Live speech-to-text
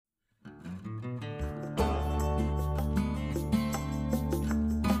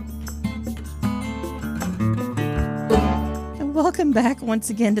Welcome back once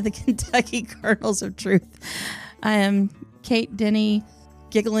again to the Kentucky Kernels of Truth. I am Kate Denny,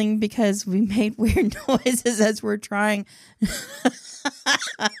 giggling because we made weird noises as we're trying to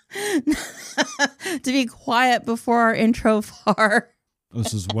be quiet before our intro far.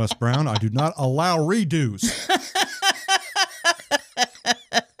 This is Wes Brown. I do not allow redos.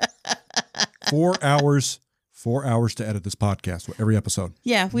 4 hours to edit this podcast, every episode.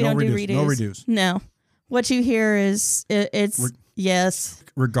 Yeah, we don't do redos. No redos. No. What you hear is, yes.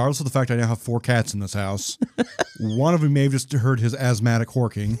 Regardless of the fact I now have 4 cats in this house, one of them may have just heard his asthmatic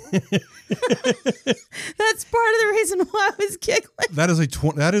horking. That's part of the reason why I was giggling. That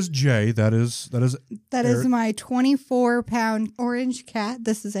is Jay. That is my 24-pound orange cat.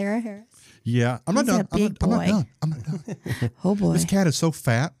 This is Era Harris. Yeah, I'm not done. I'm not done. Oh boy, this cat is so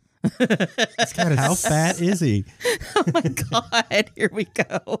fat. How fat is he? Oh my God! Here we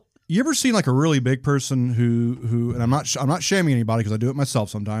go. You ever seen like a really big person who and I'm not shaming anybody because I do it myself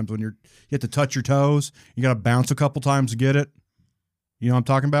sometimes. When you have to touch your toes, you got to bounce a couple times to get it. You know what I'm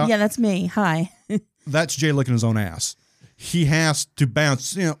talking about? Yeah, that's me. Hi. That's Jay licking his own ass. He has to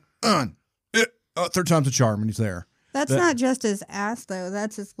bounce, third time's a charm when he's there. That's not just his ass though.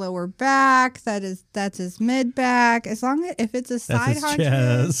 That's his lower back. That's his mid back. As long as if it's a side his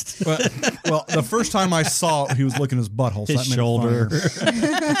chest. Well, the first time I saw it, he was licking his butthole. So his shoulder.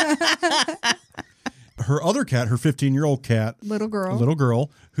 Her other cat, her 15-year-old cat, little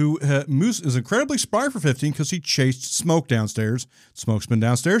girl, who Moose is incredibly spry for 15 because he chased Smoke downstairs. Smoke's been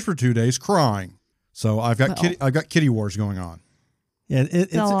downstairs for 2 days crying. So I've got kitty wars going on. Yeah,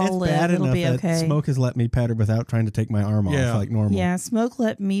 it's bad enough that Smoke has let me pet her without trying to take my arm off like normal. Yeah, Smoke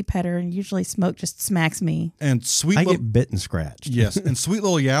let me pet her, and usually Smoke just smacks me. And I get bit and scratched. Yes, and sweet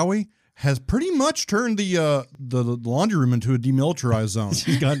little Yowie has pretty much turned the laundry room into a demilitarized zone.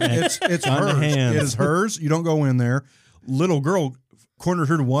 She's got it's hers. Hands. It is hers. You don't go in there. Little girl cornered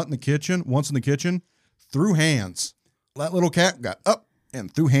her to once in the kitchen, through hands. That little cat got up and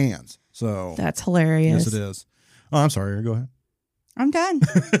through hands. So that's hilarious. Yes, it is. Oh, I'm sorry. Go ahead. I'm done.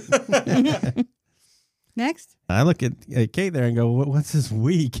 Next. I look at Kate there and go, what's this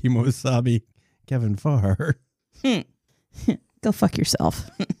wee Kimosabi Kevin Farr? Go fuck yourself.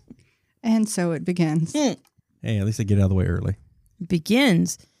 And so it begins. Hey, at least I get out of the way early.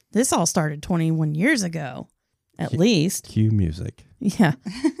 Begins. This all started 21 years ago, at least. Cue music. Yeah.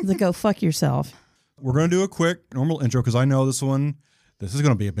 The go fuck yourself. We're going to do a quick normal intro because I know this is going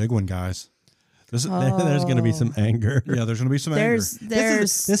to be a big one, guys. There's going to be some anger. Yeah, there's going to be some anger.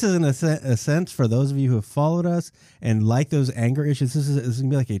 This is in a sense for those of you who have followed us and like those anger issues. This is going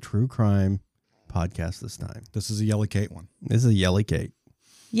to be like a true crime podcast this time. This is a Yelly Kate one. This is a Yelly Kate.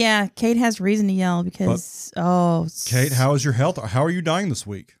 Yeah, Kate has reason to yell because, Kate, how is your health? How are you dying this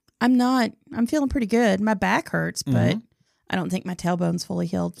week? I'm feeling pretty good. My back hurts, but I don't think my tailbone's fully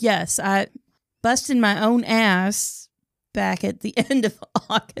healed. Yes, I busted my own ass back at the end of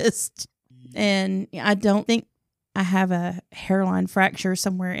August. And I don't think I have a hairline fracture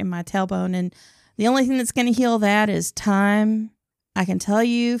somewhere in my tailbone. And the only thing that's going to heal that is time. I can tell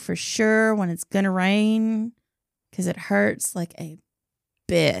you for sure when it's going to rain because it hurts like a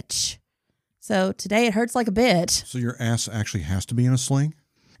bitch. So today it hurts like a bitch. So your ass actually has to be in a sling?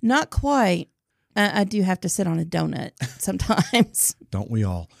 Not quite. I do have to sit on a donut sometimes. Don't we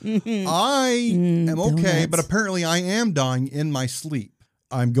all? Mm-hmm. I am okay, donuts. but apparently I am dying in my sleep.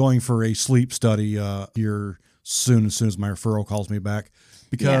 I'm going for a sleep study here soon as my referral calls me back.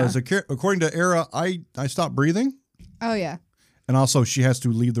 Because according to Era, I stopped breathing. Oh, yeah. And also she has to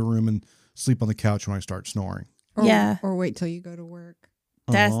leave the room and sleep on the couch when I start snoring. Or wait till you go to work.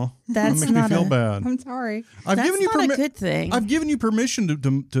 That's that makes me feel bad. I'm sorry. That's not a good thing. I've given you permission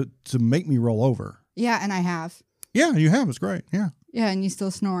to make me roll over. Yeah, and I have. Yeah, you have. It's great. Yeah. Yeah, and you still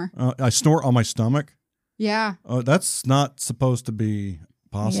snore. I snore on my stomach. Yeah. That's not supposed to be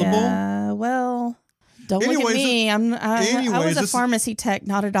possible. Yeah, well, don't look at me. I was a pharmacy tech,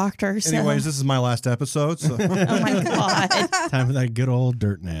 not a doctor. So. Anyways, this is my last episode. So. Oh my God. Time for that good old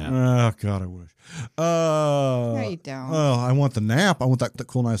dirt nap. Oh God, I wish. No, you don't. Oh, I want the nap. I want that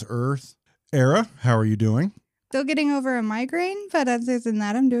cool, nice earth. Era, how are you doing? Still getting over a migraine, but other than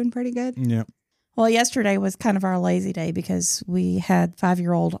that, I'm doing pretty good. Yeah. Well, yesterday was kind of our lazy day because we had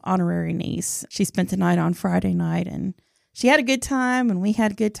 5-year-old honorary niece. She spent the night on Friday night and she had a good time and we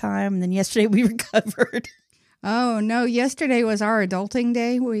had a good time. And then yesterday we recovered. Oh, no. Yesterday was our adulting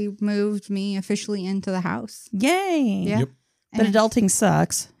day. We moved me officially into the house. Yay. Yeah. Yep. But adulting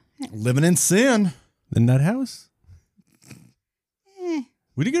sucks. Living in sin. The nut house?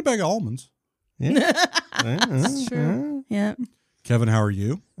 We did get a bag of almonds. Yeah. That's true. Yeah. Kevin, how are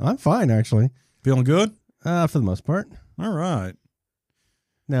you? I'm fine, actually. Feeling good? For the most part. All right.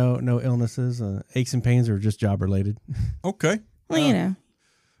 No illnesses, aches and pains, or just job related. Okay. Well, you know.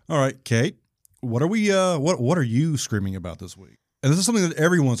 All right, Kate. What are we? What are you screaming about this week? And this is something that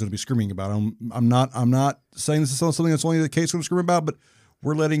everyone's going to be screaming about. I'm not saying this is something that's only that Kate's going to scream about, but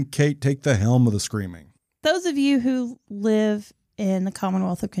we're letting Kate take the helm of the screaming. Those of you who live in the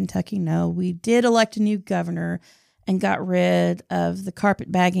Commonwealth of Kentucky know we did elect a new governor and got rid of the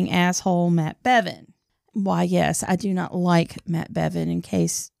carpetbagging asshole Matt Bevin. Why, yes, I do not like Matt Bevin, in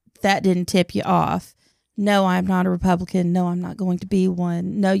case that didn't tip you off. No, I'm not a Republican. No, I'm not going to be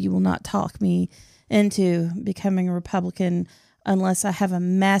one. No, you will not talk me into becoming a Republican unless I have a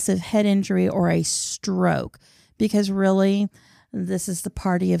massive head injury or a stroke. Because really, this is the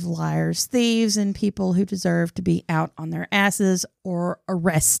party of liars, thieves, and people who deserve to be out on their asses or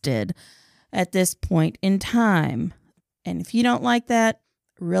arrested at this point in time. And if you don't like that,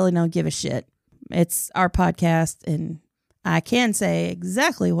 really don't give a shit. It's our podcast, and I can say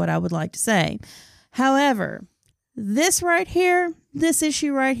exactly what I would like to say. However, this right here, this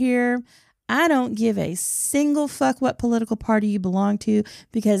issue right here, I don't give a single fuck what political party you belong to,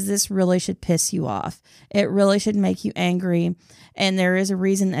 because this really should piss you off. It really should make you angry, and there is a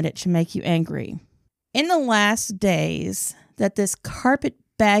reason that it should make you angry. In the last days that this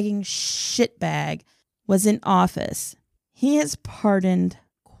carpet-bagging shitbag was in office, he has pardoned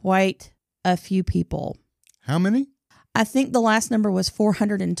quite a few people. How many? I think the last number was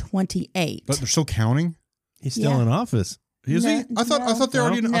 428. But they're still counting? He's still in office. Is he? I thought they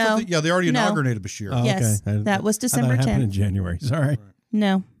already. No. I thought they already No. inaugurated Bashir. Oh, Yes, okay. that was I thought December it happened in 10th. January. Sorry.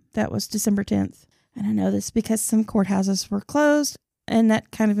 No, that was December 10th. And I know this because some courthouses were closed, and that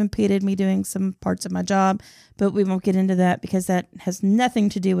kind of impeded me doing some parts of my job. But we won't get into that because that has nothing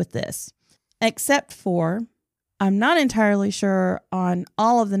to do with this. Except for, I'm not entirely sure on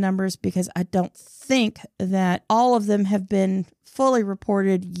all of the numbers because I don't think that all of them have been fully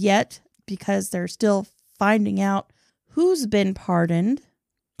reported yet, because they're still finding out who's been pardoned.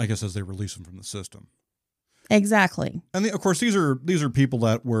 I guess as they release them from the system. Exactly. And of course, these are people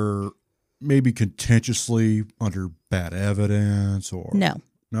that were maybe contentiously under bad evidence or no.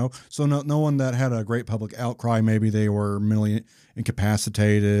 So no one that had a great public outcry. Maybe they were mentally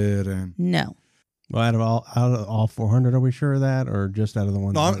incapacitated and No. Well, out of all 400, are we sure of that, or just out of the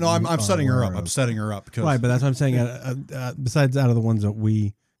ones? I'm setting her up. I'm setting her up because right, but that's what I'm saying. Besides, out of the ones that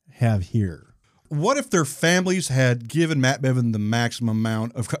we have here. What if their families had given Matt Bevin the maximum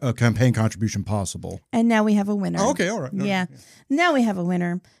amount of campaign contribution possible? And now we have a winner. Oh, okay, all right. Yeah. Now we have a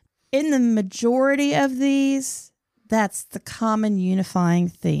winner. In the majority of these, that's the common unifying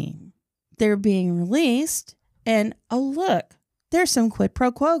theme. They're being released, and oh, look, there's some quid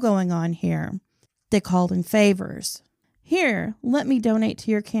pro quo going on here. They called in favors. Here, let me donate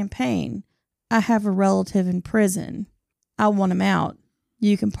to your campaign. I have a relative in prison. I want him out.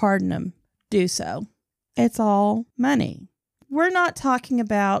 You can pardon him. Do so. It's all money. We're not talking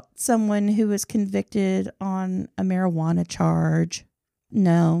about someone who was convicted on a marijuana charge.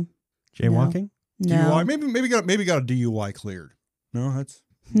 No. Jaywalking? No. DUI, maybe got a DUI cleared. No, that's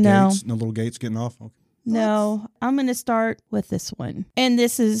No. Gates, no little Gates getting off. Okay. No, I'm going to start with this one. And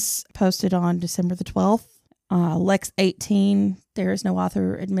this is posted on December the 12th. Lex 18. There is no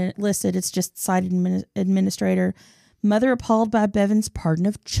author listed. It's just cited administrator. Mother appalled by Bevin's pardon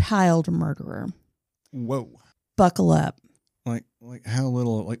of child murderer. Whoa. Buckle up. Like how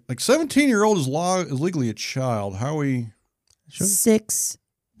little? Like 17-year-old is legally a child. How are we? 6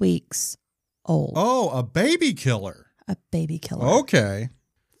 weeks old. Oh, a baby killer. A baby killer. Okay.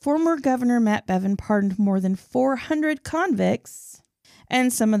 Former Governor Matt Bevin pardoned more than 400 convicts,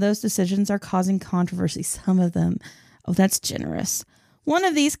 and some of those decisions are causing controversy. Some of them. Oh, that's generous. One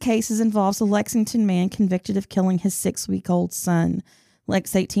of these cases involves a Lexington man convicted of killing his 6-week-old son.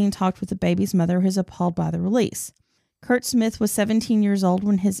 Lex 18 talked with the baby's mother, who is appalled by the release. Kurt Smith was 17 years old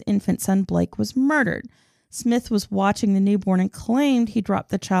when his infant son Blake was murdered. Smith was watching the newborn and claimed he dropped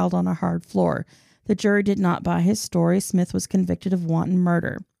the child on a hard floor. The jury did not buy his story. Smith was convicted of wanton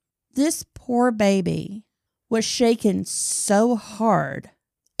murder. This poor baby was shaken so hard.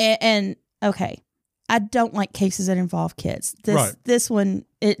 And okay, I don't like cases that involve kids. This one,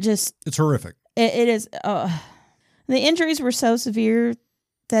 it's horrific. It is. The injuries were so severe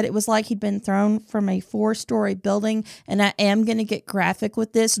that it was like he'd been thrown from a 4-story building. And I am going to get graphic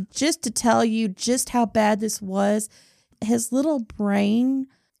with this just to tell you just how bad this was. His little brain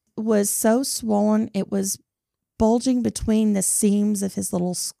was so swollen, it was bulging between the seams of his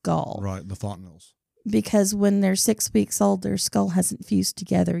little skull. Right, the fontanelles. Because when they're 6 weeks old, their skull hasn't fused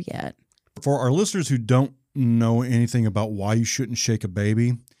together yet. For our listeners who don't know anything about why you shouldn't shake a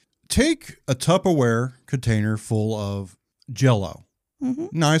baby, take a Tupperware container full of Jell-O. Mm-hmm.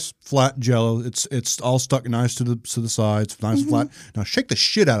 Nice flat Jell-O. It's all stuck nice to the sides, nice and flat. Now shake the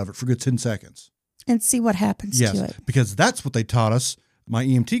shit out of it for a good 10 seconds. And see what happens to it. Because that's what they taught us my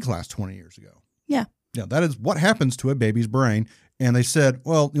EMT class 20 years ago. Yeah. Yeah, that is what happens to a baby's brain. And they said,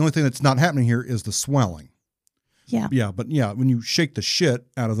 well, the only thing that's not happening here is the swelling. Yeah. Yeah, but yeah, when you shake the shit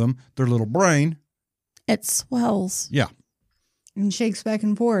out of them, their little brain. It swells. Yeah. And shakes back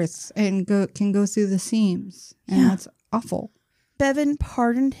and forth and can go through the seams. And that's awful. Bevan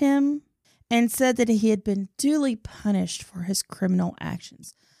pardoned him and said that he had been duly punished for his criminal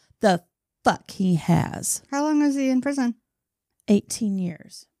actions. The fuck he has. How long was he in prison? 18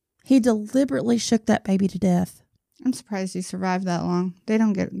 years. He deliberately shook that baby to death. I'm surprised he survived that long. They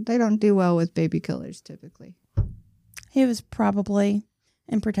don't do well with baby killers typically. He was probably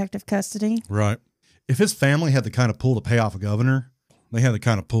in protective custody. Right. If his family had the kind of pull to pay off a governor, they had the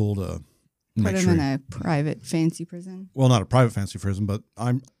kind of pull to put him in a private fancy prison. Well, not a private fancy prison, but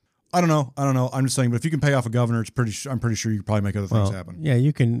I don't know. I'm just saying, but if you can pay off a governor, I'm pretty sure you can probably make other things happen. Yeah,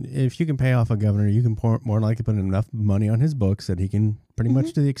 you can. If you can pay off a governor, you can more likely put enough money on his books that he can pretty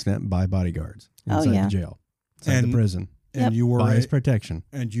much to the extent buy bodyguards inside the jail, inside the prison. And you were by his protection.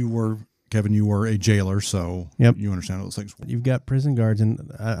 And you were, Kevin, you were a jailer, so you understand how those things work. You've got prison guards, and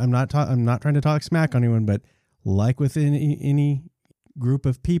I'm not trying to talk smack on anyone, but like within any group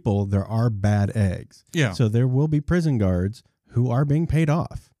of people, there are bad eggs. Yeah. So there will be prison guards who are being paid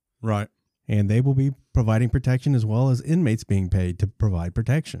off. Right. And they will be providing protection as well as inmates being paid to provide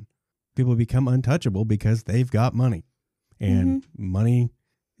protection. People become untouchable because they've got money. And money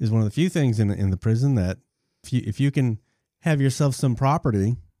is one of the few things in the prison that if you can have yourself some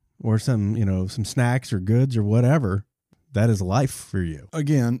property or some snacks or goods or whatever, that is life for you.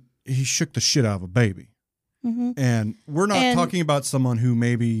 Again, he shook the shit out of a baby. Mm-hmm. And we're not talking about someone who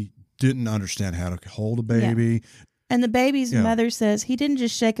maybe didn't understand how to hold a baby. Yeah. And the baby's mother says he didn't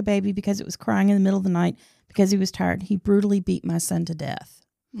just shake a baby because it was crying in the middle of the night because he was tired. He brutally beat my son to death.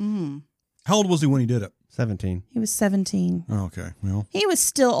 Mm. How old was he when he did it? 17. He was 17. Oh, okay. Well, he was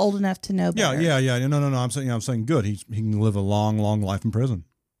still old enough to know better. Yeah. No. I'm saying good. He can live a long, long life in prison.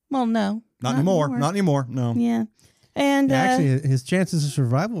 Well, no. Not anymore. Not anymore. No. Yeah. And actually, his chances of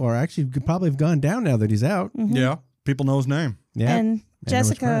survival are actually could probably have gone down now that he's out. Mm-hmm. Yeah. People know his name. Yeah. And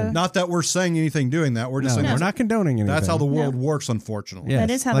Jessica. Not that we're saying anything doing that. We're just saying we're not condoning anything. That's how the world works, unfortunately. Yes.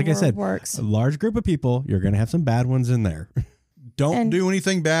 That is how like the world I said, works. A large group of people, you're going to have some bad ones in there. Don't do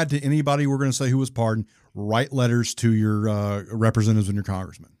anything bad to anybody we're going to say who was pardoned. Write letters to your representatives and your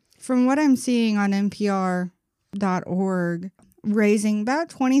congressmen. From what I'm seeing on NPR.org, raising about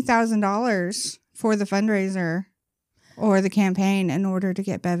 $20,000 for the fundraiser or the campaign in order to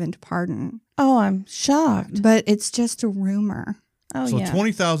get Bevan to pardon. Oh, I'm shocked. But it's just a rumor. Oh, so yeah.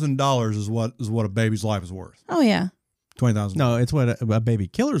 $20,000 is what a baby's life is worth. Oh, yeah. $20,000. No, it's what a baby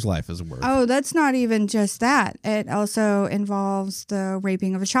killer's life is worth. Oh, that's not even just that. It also involves the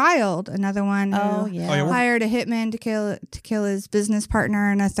raping of a child. Another one who hired a hitman to kill his business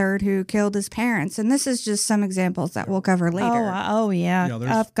partner, and a third who killed his parents. And this is just some examples that we'll cover later. Oh yeah.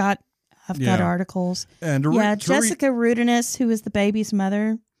 I've got articles. And Jessica Rudinis, who is the baby's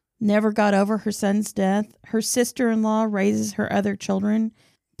mother, never got over her son's death. Her sister-in-law raises her other children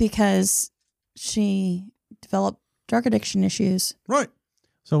because she developed drug addiction issues. Right.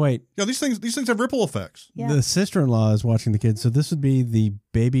 So wait. Yeah, these things have ripple effects. Yeah. The sister-in-law is watching the kids, so this would be the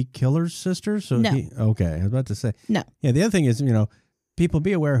baby killer's sister? So no. Okay, I was about to say. No. Yeah, the other thing is, people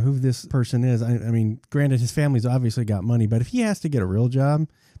be aware who this person is. I mean, granted, his family's obviously got money, but if he has to get a real job,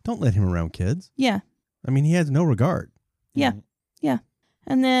 don't let him around kids. Yeah. I mean, he has no regard. Yeah. Yeah.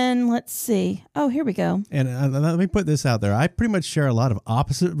 And then let's see. Oh, here we go. And let me put this out there. I pretty much share a lot of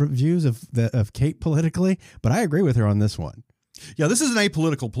opposite views of Kate politically, but I agree with her on this one. Yeah, this is an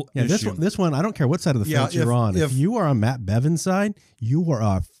apolitical issue. This one, I don't care what side of the fence you're on. If you are on Matt Bevan's side, you are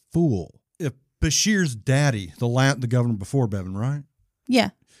a fool. If Bashir's daddy, the governor before Bevan, right? Yeah.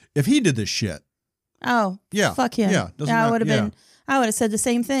 If he did this shit. Oh. Yeah. Fuck him. Yeah. I would have said the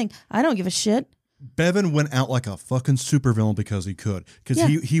same thing. I don't give a shit. Bevan went out like a fucking supervillain because he could. Because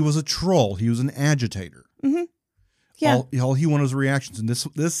he was a troll. He was an agitator. Mm-hmm. Yeah. All he wanted was reactions. And this,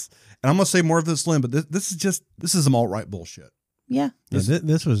 and I'm going to say more of this, Lynn, but this is some alt-right bullshit. Yeah.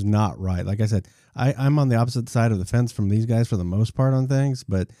 This was not right. Like I said, I'm on the opposite side of the fence from these guys for the most part on things,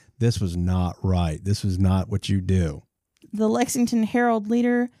 but this was not right. This was not what you do. The Lexington Herald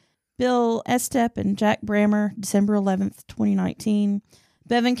leader, Bill Estep and Jack Brammer, December 11th, 2019.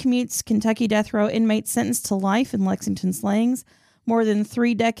 Bevan commutes Kentucky death row inmate sentenced to life in Lexington slayings. More than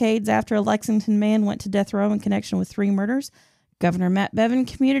 3 decades after a Lexington man went to death row in connection with 3 murders, Governor Matt Bevin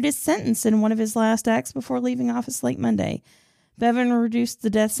commuted his sentence in one of his last acts before leaving office late Monday. Bevin reduced the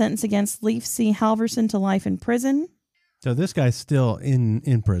death sentence against Leif C. Halverson to life in prison. So this guy's still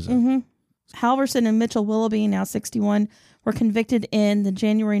in prison. Mm-hmm. Halverson and Mitchell Willoughby, now 61, were convicted in the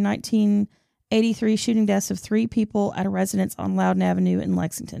January 1983 shooting deaths of 3 people at a residence on Loudon Avenue in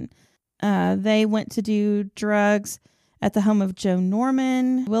Lexington. They went to do drugs at the home of Joe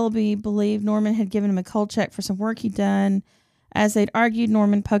Norman. Willoughby believed Norman had given him a cold check for some work he'd done. As they'd argued,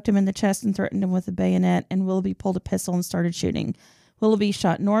 Norman poked him in the chest and threatened him with a bayonet, and Willoughby pulled a pistol and started shooting. Willoughby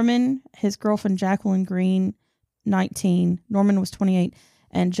shot Norman, his girlfriend Jacqueline Green, 19. Norman was 28,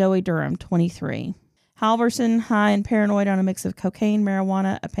 and Joey Durham, 23. Halverson, high and paranoid on a mix of cocaine,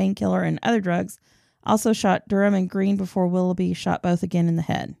 marijuana, a painkiller, and other drugs, also shot Durham and Green before Willoughby shot both again in the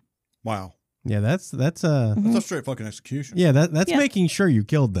head. Wow. Yeah, that's That's a straight fucking execution. Yeah, that's making sure you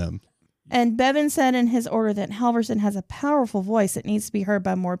killed them. And Bevin said in his order that Halverson has a powerful voice that needs to be heard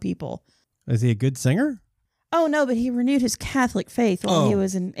by more people. Is he a good singer? Oh, no, but he renewed his Catholic faith while he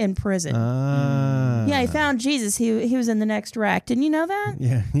was in prison. Yeah, he found Jesus. He was in the next rack. Didn't you know that?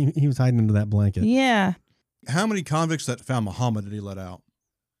 Yeah, he was hiding under that blanket. Yeah. How many convicts that found Muhammad did he let out?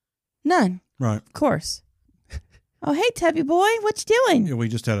 None. Right. Of course. Oh, hey, Tubby boy. What you doing? Yeah, we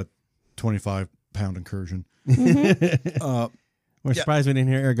just had a 25-pound incursion. Mm-hmm. We're surprised we didn't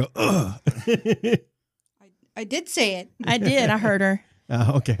hear Eric go, ugh. I did say it. I did. I heard her.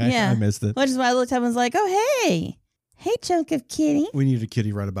 Oh, okay. I missed it. Which is why I looked up and was like, oh, hey. Hey, chunk of kitty. We need a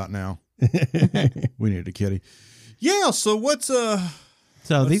kitty right about now. We need a kitty. Yeah, so what's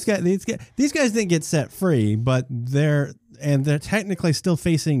these guys didn't get set free, but they're technically still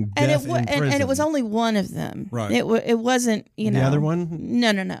facing death in prison. And it was only one of them. Right. It wasn't, The other one? No.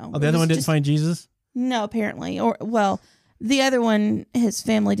 Oh, the other one didn't find Jesus? No, apparently. The other one, his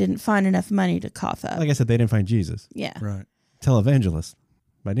family didn't find enough money to cough up. Like I said, they didn't find Jesus. Yeah. Right. Televangelist.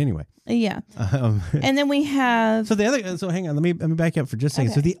 But anyway. Yeah. And then we have... So hang on, let me back up for just a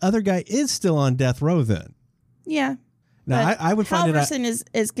second. Okay. So the other guy is still on death row then? Yeah. Now, I would find Halverson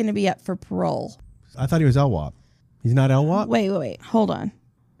is going to be up for parole. I thought he was LWAP. He's not LWAP? Wait. Hold on.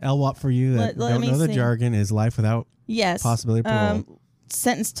 LWAP for you that don't know the jargon is life without possibility of parole.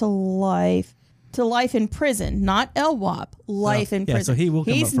 Sentenced to life in prison, not LWAP. Life in prison. Yeah, so he will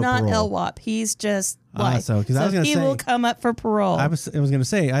come He's up for not parole. LWAP. He's just life. So he will come up for parole. I was going to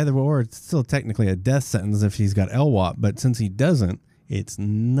say either or. It's still technically a death sentence if he's got LWAP, but since he doesn't, it's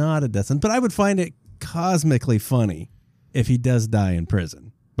not a death sentence. But I would find it cosmically funny if he does die in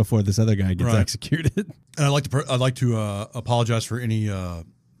prison before this other guy gets executed. And I'd like to apologize for any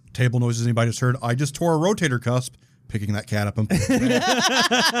table noises anybody just heard. I just tore a rotator cuff picking that cat up.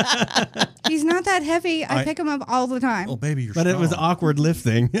 He's not that heavy. I pick him up all the time. Oh, baby, you're But strong. it was awkward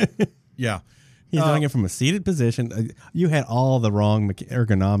lifting. Yeah. He's doing it from a seated position. You had all the wrong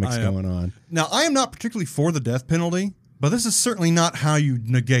ergonomics going on. Now, I am not particularly for the death penalty, but this is certainly not how you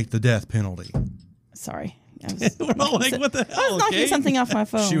negate the death penalty. Sorry. We're all like, what the hell? I was knocking something off my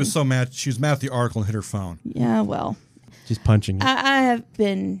phone. She was so mad. She was mad at the article and hit her phone. Yeah, well. She's punching it. I have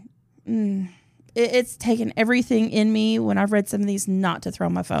been... it's taken everything in me when I've read some of these not to throw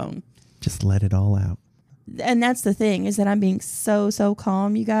my phone. Just let it all out. And that's the thing, is that I'm being so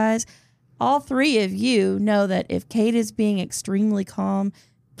calm, you guys. All 3 of you know that if Kate is being extremely calm,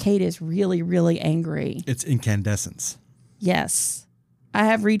 Kate is really, really angry. It's incandescence. Yes. I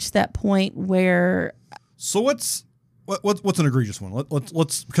have reached that point where... So what's an egregious one?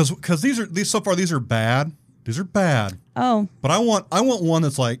 Let's because these so far these are bad. These are bad. Oh. But I want one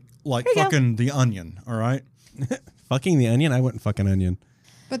that's like fucking the Onion, all right? Fucking the Onion? I wouldn't fuck an onion.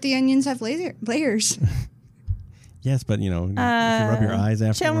 But the onions have layers. Yes, but if you rub your eyes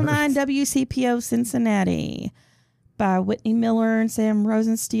afterwards. Channel 9 WCPO Cincinnati by Whitney Miller and Sam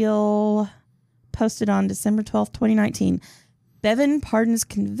Rosensteel, posted on December 12th, 2019. Bevin pardons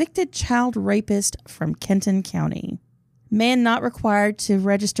convicted child rapist from Kenton County. Man not required to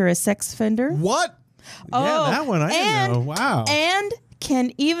register as sex offender. What? Yeah, that one I didn't know. Wow. And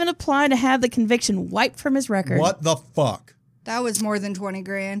can even apply to have the conviction wiped from his record. What the fuck? That was more than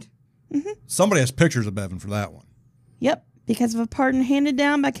 $20,000. Mm-hmm. Somebody has pictures of Bevin for that one. Yep. Because of a pardon handed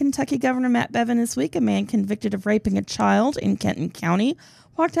down by Kentucky Governor Matt Bevin this week, a man convicted of raping a child in Kenton County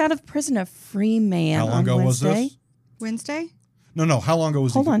walked out of prison a free man How long ago Wednesday. was this? Wednesday? No. How long ago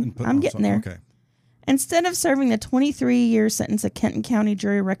was Hold he? on. I'm getting there. Okay. Instead of serving the 23-year sentence a Kenton County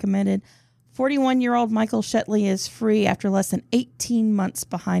jury recommended, 41-year-old Michael Shetley is free after less than 18 months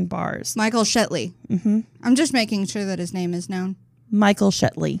behind bars. Michael Shetley. Mm-hmm. I'm just making sure that his name is known. Michael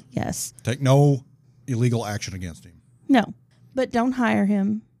Shetley, yes. Take no illegal action against him. No, but don't hire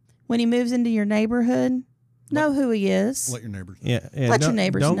him. When he moves into your neighborhood, know who he is. Let your neighbors. Yeah, let your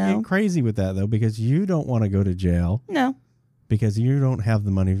neighbors know. Don't get crazy with that though, because you don't want to go to jail. No, because you don't have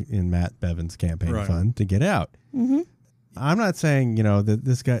the money in Matt Bevin's campaign fund to get out. Mm-hmm. I'm not saying that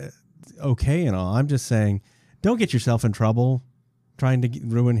this guy okay and all. I'm just saying don't get yourself in trouble trying to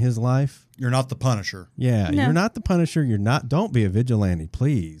ruin his life. You're not the Punisher. Yeah, no. You're not the Punisher. Don't be a vigilante,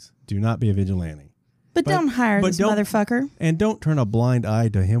 please. Do not be a vigilante. But don't hire this motherfucker. And don't turn a blind eye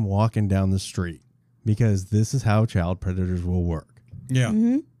to him walking down the street, because this is how child predators will work. Yeah.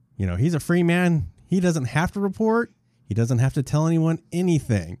 Mm-hmm. He's a free man. He doesn't have to report. He doesn't have to tell anyone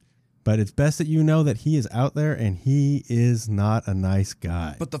anything. But it's best that you know that he is out there and he is not a nice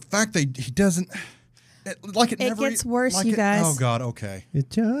guy. But the fact that he doesn't... It gets worse, you guys. Oh, God, okay. It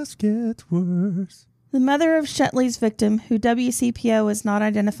just gets worse. The mother of Shetley's victim, who WCPO is not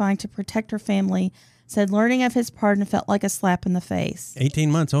identifying to protect her family, said learning of his pardon felt like a slap in the face. 18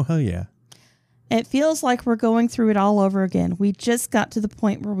 months, oh hell yeah. It feels like we're going through it all over again. We just got to the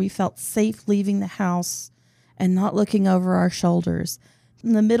point where we felt safe leaving the house and not looking over our shoulders.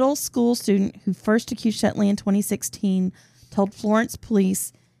 The middle school student who first accused Shetley in 2016 told Florence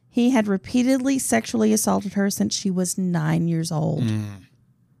police he had repeatedly sexually assaulted her since she was 9 years old.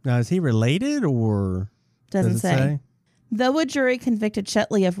 Now, is he related or... Doesn't say. Though a jury convicted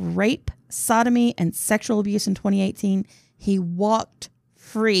Shetley of rape, sodomy, and sexual abuse in 2018, he walked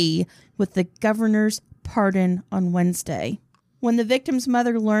free with the governor's pardon on Wednesday. When the victim's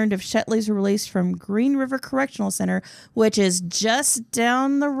mother learned of Shetley's release from Green River Correctional Center, which is just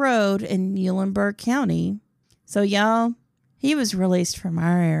down the road in Muhlenberg County. So, y'all, he was released from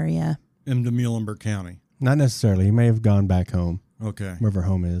our area. Into Muhlenberg County. Not necessarily. He may have gone back home. Okay. Wherever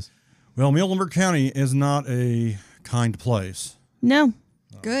home is. Well, Muhlenberg County is not a kind place. No.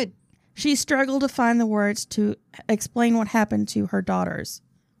 Good. She struggled to find the words to explain what happened to her daughters.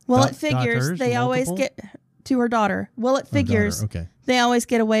 Well, it figures they always get... To her daughter. Well, it figures they always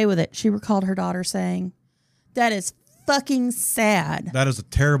get away with it. She recalled her daughter saying, "That is fucking sad." That is a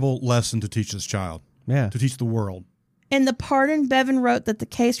terrible lesson to teach this child. Yeah. To teach the world. In the pardon, Bevin wrote that the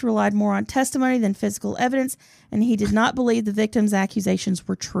case relied more on testimony than physical evidence, and he did not believe the victim's accusations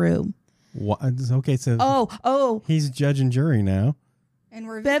were true. What? Okay, so he's judge and jury now. And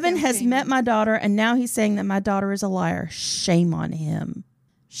Bevin has met my daughter, and now he's saying that my daughter is a liar. Shame on him.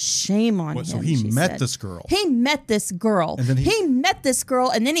 Shame on him. So he met this girl. He met this girl. And then he met this girl,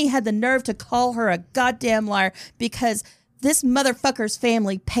 and then he had the nerve to call her a goddamn liar because this motherfucker's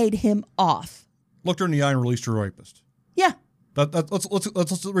family paid him off. Looked her in the eye and released her rapist. Yeah.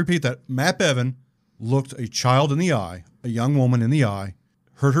 Let's repeat that. Matt Bevin looked a child in the eye, a young woman in the eye,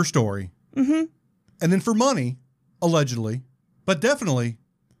 heard her story, and then for money, allegedly, but definitely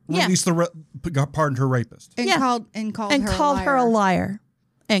released pardoned her rapist. And called her a liar.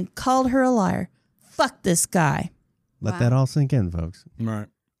 And called her a liar. Fuck this guy. Let that all sink in, folks. Right.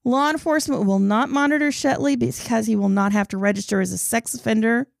 Law enforcement will not monitor Shetley because he will not have to register as a sex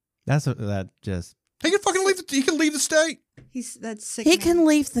offender. He can fucking leave. He can leave the state. That's sick. He can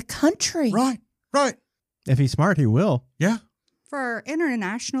leave the country. Right. If he's smart, he will. Yeah. For our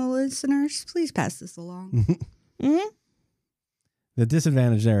international listeners, please pass this along. The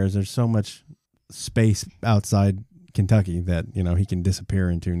disadvantage there is there's so much space outside Kentucky that he can disappear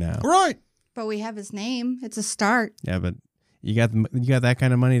into now. Right. But we have his name. It's a start. Yeah, but you got that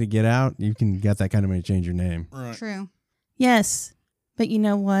kind of money to get out. You can get that kind of money to change your name. Right. True. Yes, but you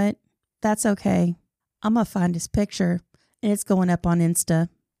know what? That's okay. I'm gonna find his picture, and it's going up on Insta.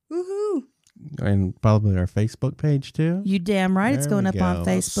 Woohoo! And probably our Facebook page too. You damn right, it's going up on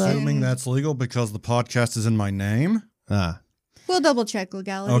Facebook. Assuming that's legal because the podcast is in my name. We'll double check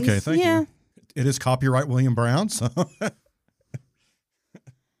legalities. Okay, thank you. It is copyright William Brown, so. All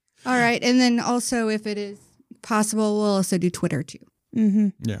right. And then also, if it is possible, we'll also do Twitter too.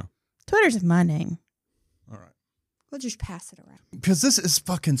 Yeah. Twitter's my name. All right. We'll just pass it around. Because this is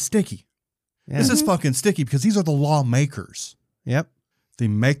fucking sticky. Yeah. This is fucking sticky because these are the lawmakers. Yep. They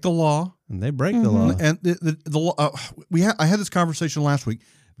make the law. And they break the law. And the law, I had this conversation last week.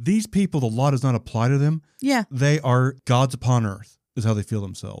 These people, the law does not apply to them. Yeah. They are gods upon earth, is how they feel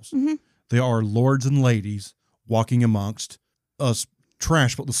themselves. They are lords and ladies walking amongst us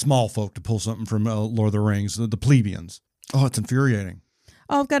trash, but the small folk, to pull something from Lord of the Rings, the plebeians. Oh, it's infuriating.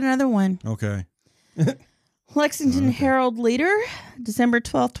 Oh, I've got another one. Okay. Lexington Herald Leader, December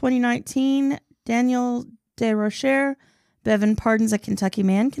 12th, 2019. Daniel DeRocher. Bevin pardons a Kentucky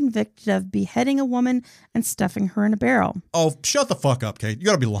man convicted of beheading a woman and stuffing her in a barrel. Oh, shut the fuck up, Kate. You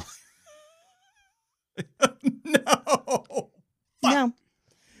gotta be lying. No.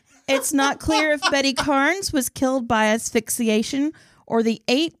 It's not clear if Betty Carnes was killed by asphyxiation or the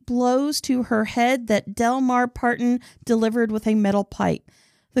 8 blows to her head that Delmar Parton delivered with a metal pipe.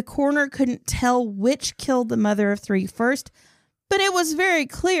 The coroner couldn't tell which killed the mother of 3 first, but it was very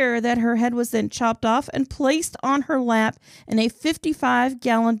clear that her head was then chopped off and placed on her lap in a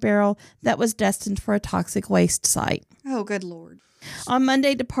 55-gallon barrel that was destined for a toxic waste site. Oh, good Lord. On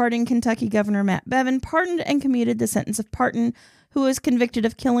Monday, departing Kentucky Governor Matt Bevin pardoned and commuted the sentence of Parton, who was convicted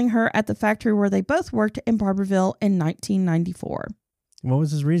of killing her at the factory where they both worked in Barbourville in 1994. What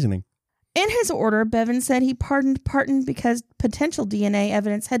was his reasoning? In his order, Bevin said he pardoned Parton because potential DNA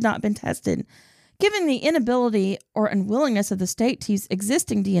evidence had not been tested. Given the inability or unwillingness of the state to use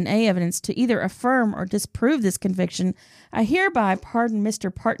existing DNA evidence to either affirm or disprove this conviction, I hereby pardon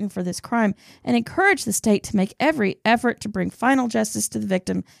Mr. Parton for this crime and encourage the state to make every effort to bring final justice to the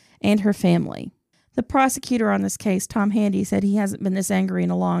victim and her family. The prosecutor on this case, Tom Handy, said he hasn't been this angry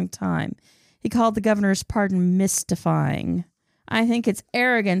in a long time. He called the governor's pardon mystifying. I think it's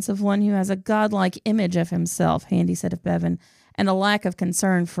arrogance of one who has a godlike image of himself, Handy said of Bevin, and a lack of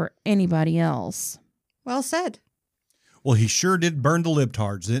concern for anybody else. Well said. Well, he sure did burn the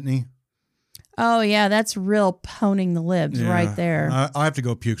libtards, didn't he? Oh yeah, that's real poning the libs right there. I have to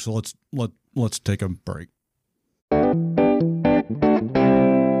go puke, so let's take a break.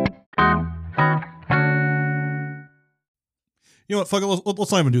 You know what? Fuck it.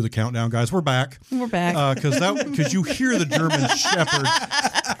 Let's not even do the countdown, guys. We're back. We're back because you hear the German Shepherd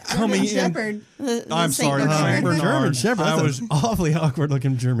coming in. I'm sorry, German Shepherd. That was awfully awkward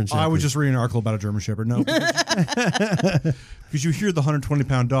looking German Shepherd. I was just reading an article about a German Shepherd. No, because you hear the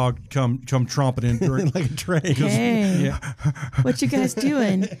 120-pound dog come tromping in during like a train. Hey, what you guys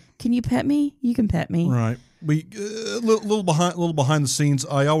doing? Can you pet me? You can pet me. Right. We little behind the scenes.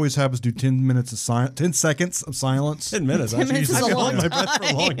 I always have us do 10 seconds of silence. 10 minutes. 10 minutes is a long my breath for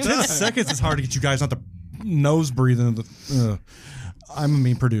a long time. 10 seconds is hard to get you guys not to nose breathing. I'm a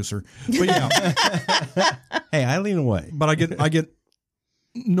mean producer, but yeah. Hey, I lean away. But I get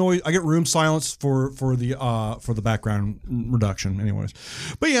noise. I get room silence for the background reduction. Anyways,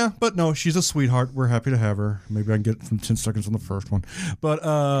 but no, she's a sweetheart. We're happy to have her. Maybe I can get from 10 seconds on the first one, but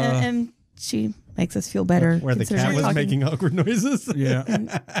and she makes us feel better. Where the cat was making awkward noises. Yeah.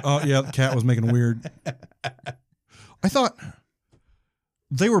 Yeah, the cat was making weird. I thought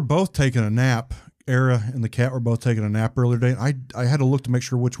they were both taking a nap. Era and the cat were both taking a nap earlier today. I had to look to make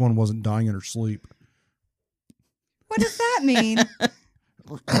sure which one wasn't dying in her sleep. What does that mean?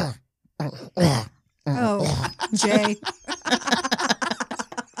 Oh, Jay.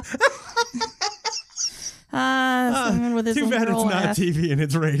 Someone with his too bad it's not TV and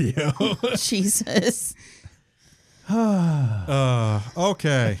it's radio. Jesus.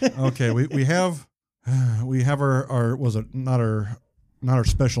 Okay. We have our was it not our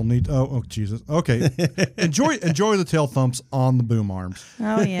special need. Oh Jesus. Okay. Enjoy the tail thumps on the boom arms.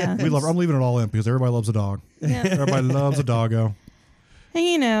 Oh yeah. We love her. I'm leaving it all in because everybody loves a dog. Yeah. Everybody loves a doggo.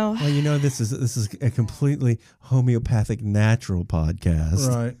 And well, this is a completely homeopathic natural podcast.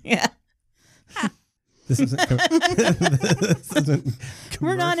 Right. Yeah. This isn't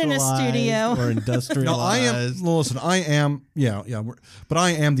we're not in a studio or industrialized. No, I am. Listen, I am. Yeah. But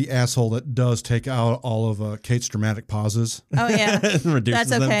I am the asshole that does take out all of Kate's dramatic pauses. Oh yeah, reduces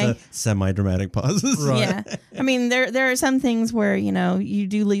that's okay. Them to semi-dramatic pauses. Right. Yeah, I mean there are some things where you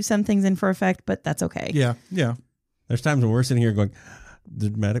do leave some things in for effect, but that's okay. Yeah. There's times when we're sitting here going, the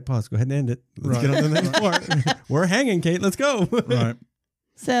dramatic pause. Go ahead and end it. Let's get on to the next part. We're hanging, Kate. Let's go. Right.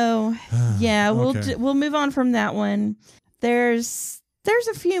 So, yeah, we'll move on from that one. There's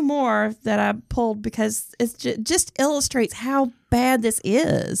a few more that I pulled because it just illustrates how bad this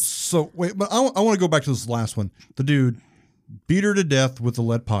is. So, wait, but I want to go back to this last one. The dude beat her to death with a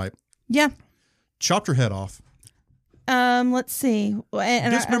lead pipe. Yeah. Chopped her head off. Let's see.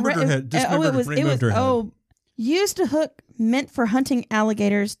 And dismembered her head. Used a hook meant for hunting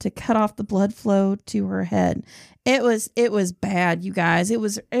alligators to cut off the blood flow to her head. It was bad, you guys. It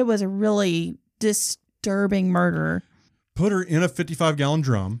was a really disturbing murder. Put her in a 55-gallon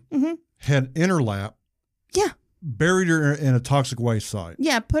drum. Mm-hmm. Head in her lap. Yeah. Buried her in a toxic waste site.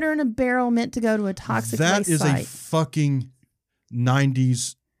 Yeah, put her in a barrel meant to go to a toxic waste site. That is a fucking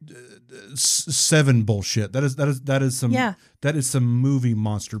 90s 7 bullshit. That is some movie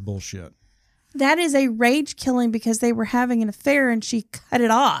monster bullshit. That is a rage killing because they were having an affair and she cut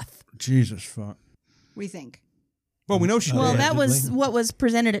it off. Jesus fuck. We think. Well, we know she did. Well, that was what was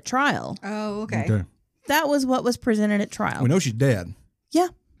presented at trial. Oh, okay. That was what was presented at trial. We know she's dead. Yeah.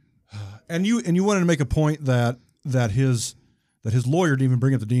 And you wanted to make a point that his lawyer didn't even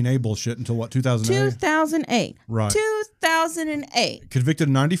bring up the DNA bullshit until what, 2008? 2008. Right. 2008. Convicted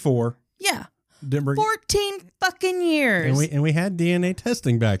in 94. Yeah. Didn't bring 14 fucking years. And we had DNA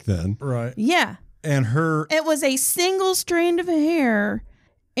testing back then. Right. Yeah. And it was a single strand of hair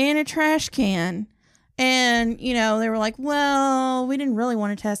in a trash can. And, they were like, well, we didn't really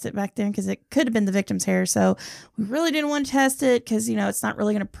want to test it back then because it could have been the victim's hair. So we really didn't want to test it because, it's not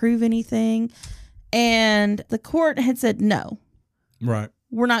really going to prove anything. And the court had said, no. Right.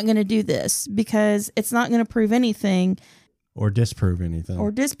 We're not going to do this because it's not going to prove anything. Or disprove anything.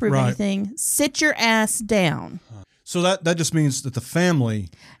 Anything. Sit your ass down. So that just means that the family...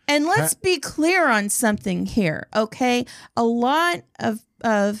 And let's be clear on something here, okay? A lot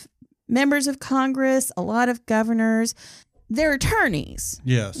of members of Congress, a lot of governors, they're attorneys.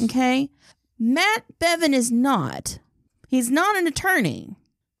 Yes. Okay? Matt Bevin is not. He's not an attorney.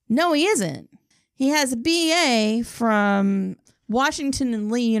 No, he isn't. He has a BA from Washington and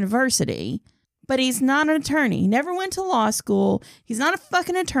Lee University, but he's not an attorney. He never went to law school. He's not a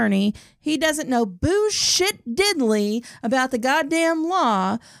fucking attorney. He doesn't know boo shit diddly about the goddamn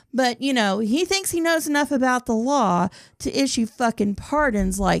law, but, he thinks he knows enough about the law to issue fucking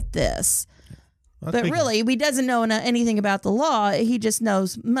pardons like this. But really, he doesn't know anything about the law. He just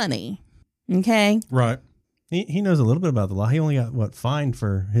knows money. Okay? Right. He knows a little bit about the law. He only got, fined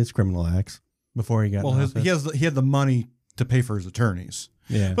for his criminal acts before he got he had the money to pay for his attorneys.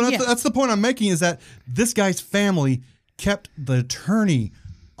 Yeah. But that's the point I'm making, is that this guy's family kept the attorney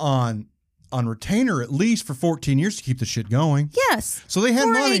on retainer at least for 14 years to keep the shit going. Yes. So they had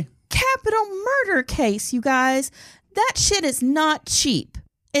for money. A capital murder case, you guys. That shit is not cheap.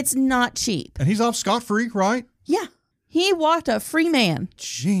 It's not cheap. And he's off scot-free, right? Yeah. He walked a free man.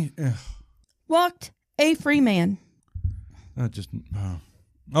 Gee. Walked a free man.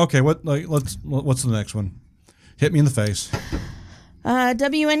 Okay, what's the next one? Hit me in the face.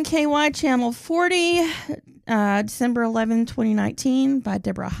 WNKY Channel 40, December 11, 2019, by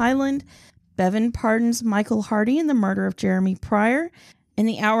Deborah Hyland. Bevin pardons Michael Hardy in the murder of Jeremy Pryor. In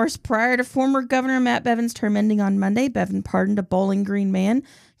the hours prior to former Governor Matt Bevin's term ending on Monday, Bevin pardoned a Bowling Green man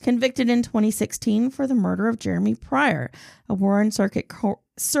convicted in 2016 for the murder of Jeremy Pryor. A Warren Circuit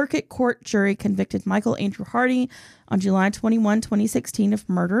Court jury convicted Michael Andrew Hardy on July 21, 2016 of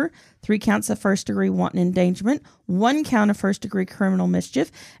murder, 3 counts of first-degree wanton endangerment, 1 count of first-degree criminal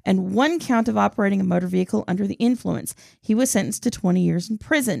mischief, and 1 count of operating a motor vehicle under the influence. He was sentenced to 20 years in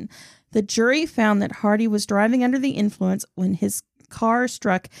prison. The jury found that Hardy was driving under the influence when his car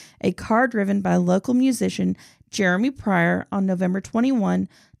struck a car driven by local musician Jeremy Pryor on November 21,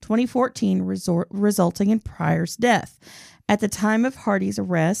 2014, resulting in Pryor's death. At the time of Hardy's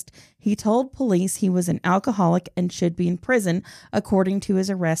arrest, he told police he was an alcoholic and should be in prison, according to his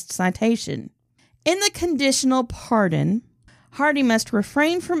arrest citation. In the conditional pardon, Hardy must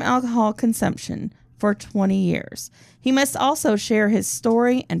refrain from alcohol consumption for 20 years. He must also share his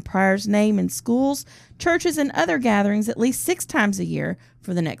story and Pryor's name in schools, churches, and other gatherings at least 6 times a year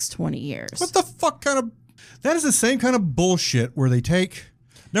for the next 20 years. What the fuck kind of... That is the same kind of bullshit where they take...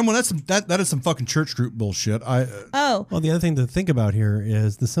 Number one, that is some fucking church group bullshit. Well, the other thing to think about here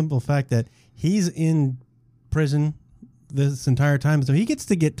is the simple fact that he's in prison this entire time, so he gets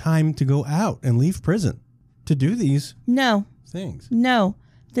to get time to go out and leave prison to do these things. No,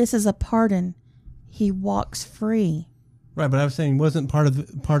 this is a pardon. He walks free. Right, but I was saying wasn't part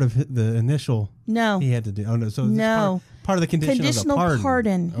of the initial. No, he had to do. Oh no, so no, part of the conditional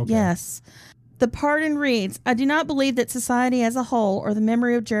pardon. Okay. Yes. The pardon reads, I do not believe that society as a whole, or the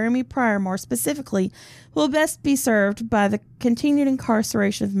memory of Jeremy Pryor more specifically, will best be served by the continued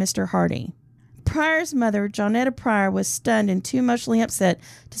incarceration of Mr. Hardy. Pryor's mother, Johnetta Pryor, was stunned and too emotionally upset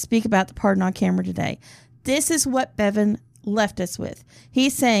to speak about the pardon on camera today. This is what Bevin left us with.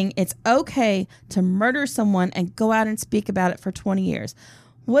 He's saying it's okay to murder someone and go out and speak about it for 20 years.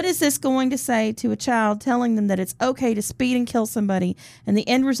 What is this going to say to a child telling them that it's okay to speed and kill somebody, and the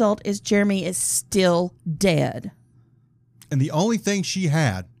end result is Jeremy is still dead? And the only thing she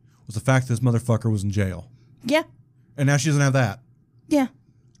had was the fact that this motherfucker was in jail. Yeah. And now she doesn't have that. Yeah.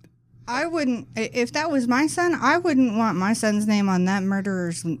 I wouldn't, if that was my son, I wouldn't want my son's name on that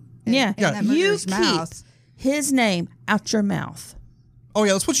murderer's that murderer's mouth. Keep his name out your mouth. Oh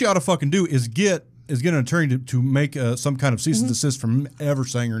yeah, that's what you ought to fucking do is get an attorney to make some kind of cease and desist from ever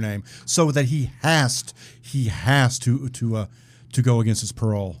saying her name, so that he has to go against his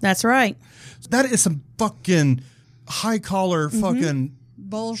parole. That's right. That is some fucking high collar fucking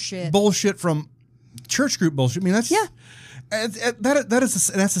bullshit from church group bullshit. I mean, that's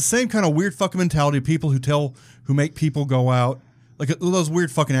that's the same kind of weird fucking mentality of people who make people go out, like those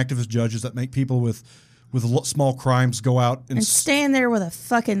weird fucking activist judges that make people with small crimes go out and stand there with a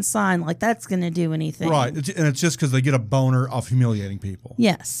fucking sign like that's going to do anything. Right. And it's just because they get a boner off humiliating people.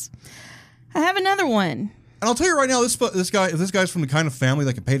 Yes. I have another one. And I'll tell you right now, if this guy's from the kind of family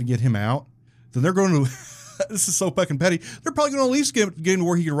that can pay to get him out, then they're going to. This is so fucking petty. They're probably going to at least get him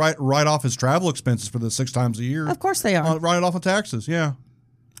where he can write off his travel expenses for the 6 times a year. Of course they are. Write it off on taxes. Yeah.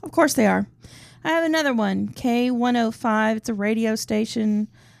 Of course they are. I have another one. K105. It's a radio station.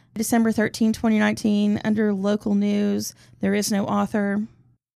 December 13, 2019. Under local news. There is no author.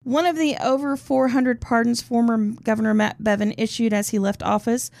 One of the over 400 pardons former Governor Matt Bevin issued as he left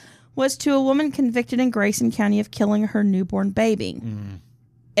office was to a woman convicted in Grayson County of killing her newborn baby.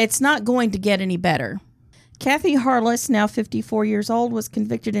 It's not going to get any better. Kathy Harless, now 54 years old, was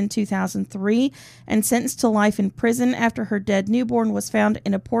convicted in 2003 and sentenced to life in prison after her dead newborn was found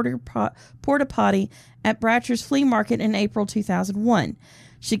in a porta potty at Bratcher's Flea Market in April 2001.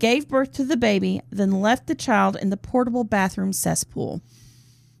 She gave birth to the baby, then left the child in the portable bathroom cesspool.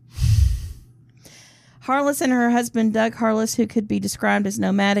 Harless and her husband, Doug Harless, who could be described as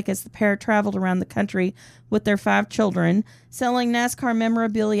nomadic as the pair traveled around the country with their 5 children, selling NASCAR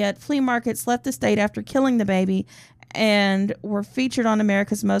memorabilia at flea markets, left the state after killing the baby and were featured on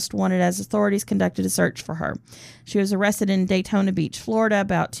America's Most Wanted as authorities conducted a search for her. She was arrested in Daytona Beach, Florida,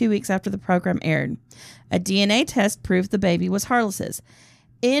 about 2 weeks after the program aired. A DNA test proved the baby was Harless's.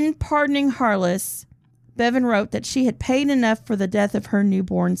 In pardoning Harless, Bevin wrote that she had paid enough for the death of her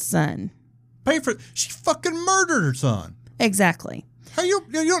newborn son. Pay for it. She fucking murdered her son. Exactly. How you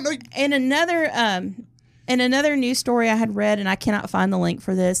don't know? In another news story I had read, and I cannot find the link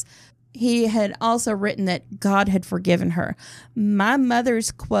for this, he had also written that God had forgiven her. My mother's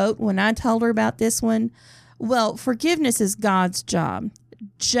quote when I told her about this one, well, forgiveness is God's job.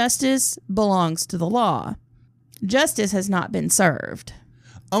 Justice belongs to the law. Justice has not been served.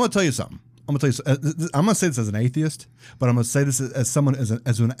 I'm going to tell you something. I'm going to say this as an atheist, but I'm going to say this as someone, as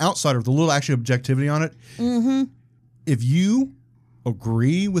an outsider with a little actual objectivity on it. Mm-hmm. If you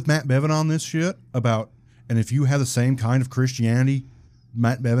agree with Matt Bevin on this shit and if you have the same kind of Christianity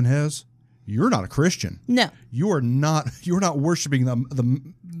Matt Bevin has, you're not a Christian. No. You are not worshiping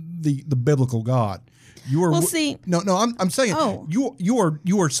the biblical God. You are. Well, see. No. I'm saying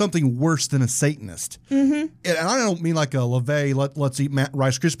you are something worse than a Satanist. Mm-hmm. And I don't mean like a LaVey. Let's eat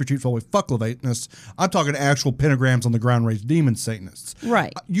Rice Krispie treats while we fuck LaVey-nists. I'm talking actual pentagrams on the ground raised demon Satanists.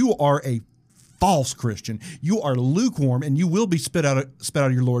 Right. You are a false Christian. You are lukewarm, and you will be spit out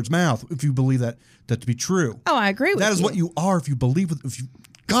of your Lord's mouth if you believe that to be true. Oh, I agree with you. That is what you are if you believe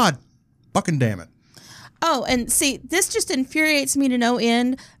God fucking damn it. Oh, and see, this just infuriates me to no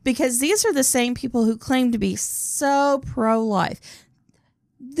end because these are the same people who claim to be so pro-life.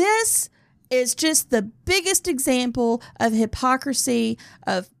 This is just the biggest example of hypocrisy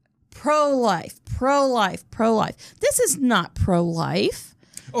of pro-life. This is not pro-life.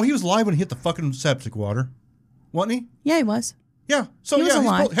 Oh, he was live when he hit the fucking septic water, wasn't he? Yeah, he was. Yeah. So he was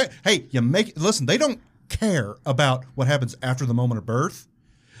alive. Hey, listen, they don't care about what happens after the moment of birth.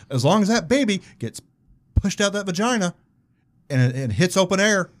 As long as that baby gets pushed out that vagina and it hits open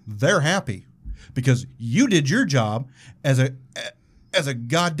air, they're happy because you did your job as a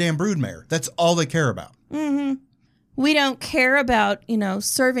goddamn broodmare. That's all they care about. Mm-hmm. We don't care about,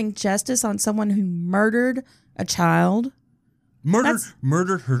 serving justice on someone who murdered a child.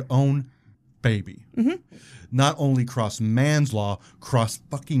 Murdered her own baby. Mm-hmm. Not only cross man's law, cross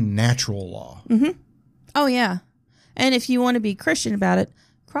fucking natural law. Mm-hmm. Oh, yeah. And if you want to be Christian about it,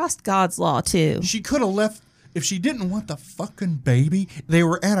 crossed God's law, too. She could have left. If she didn't want the fucking baby, they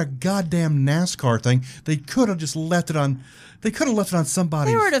were at a goddamn NASCAR thing. They could have just left it on. They could have left it on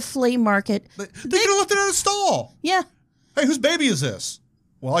somebody. They were at a flea market. They could have left it in a stall. Yeah. Hey, whose baby is this?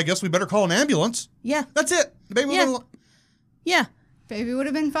 Well, I guess we better call an ambulance. Yeah. That's it. The baby was Yeah. Baby would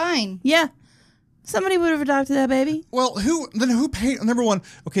have been fine. Yeah. Somebody would have adopted that baby. Well, who paid? Number one,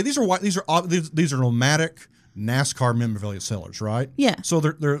 okay, these are nomadic NASCAR memorabilia sellers, right? Yeah. So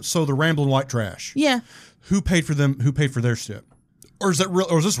they're rambling white trash. Yeah. Who paid for them? Who paid for their shit? Or is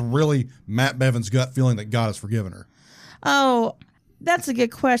this really Matt Bevin's gut feeling that God has forgiven her? Oh, that's a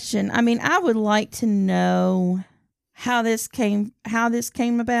good question. I mean, I would like to know how this came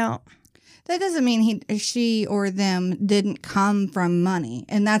about. That doesn't mean she or them didn't come from money,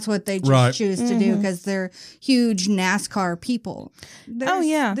 and that's what they just choose to do because they're huge NASCAR people.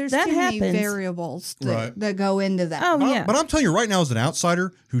 There's that too happens. many variables that go into that. Oh, yeah. But I'm telling you right now, as an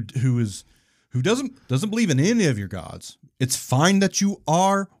outsider who doesn't believe in any of your gods, it's fine that you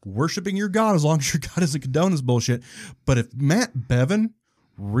are worshiping your God as long as your God doesn't condone this bullshit. But if Matt Bevin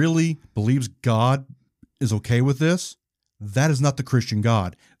really believes God is okay with this, That is not the Christian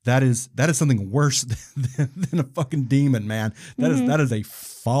God. That is something worse than a fucking demon, man. That is a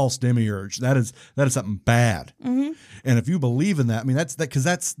false demiurge. That is something bad. And if you believe in that, I mean,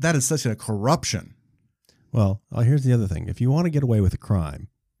 that is such a corruption. Well, here's the other thing. If you want to get away with a crime,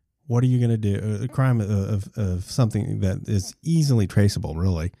 what are you going to do? A crime of something that is easily traceable,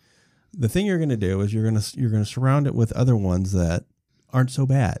 really. The thing you're going to do is you're going to surround it with other ones that aren't so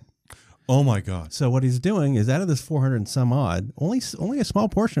bad. Oh my God! So what he's doing is, out of this 400 and some odd, only a small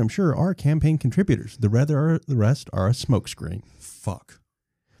portion, I'm sure, are campaign contributors. The rest are a smokescreen. Fuck.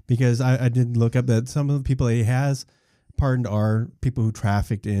 Because I did look up that some of the people that he has pardoned are people who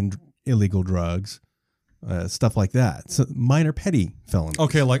trafficked in illegal drugs, stuff like that. So minor petty felonies.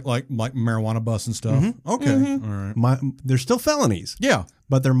 Okay, like marijuana busts and stuff. Okay, all right. They're still felonies. Yeah,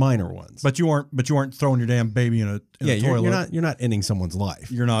 but they're minor ones. But you aren't throwing your damn baby in a toilet. You're not ending someone's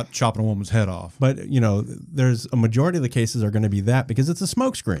life. You're not chopping a woman's head off. But there's a majority of the cases are going to be that because it's a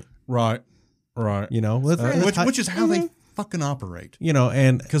smokescreen. Right. Which is how they fucking operate.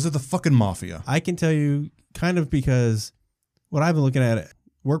 And because of the fucking mafia. I can tell you, kind of, because what I've been looking at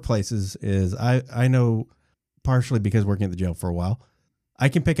workplaces is I know, partially because working at the jail for a while, I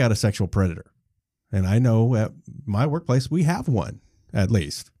can pick out a sexual predator. And I know at my workplace, we have one, at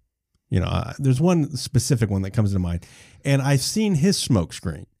least. There's one specific one that comes to mind. And I've seen his smoke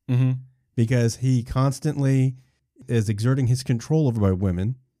screen because he constantly is exerting his control over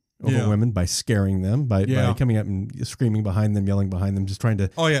women by scaring them, by coming up and screaming behind them, yelling behind them, just trying to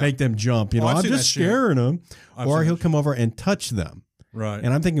make them jump. I'm just scaring them. Or he'll come over and touch them. Right.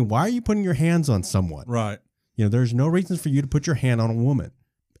 And I'm thinking, why are you putting your hands on someone? Right. There's no reason for you to put your hand on a woman.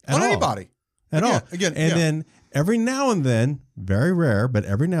 On anybody. At all. Again. And then every now and then, very rare, but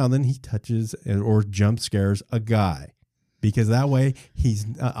every now and then he touches or jump scares a guy. Because that way he's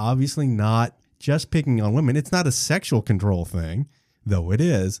obviously not just picking on women. It's not a sexual control thing, though it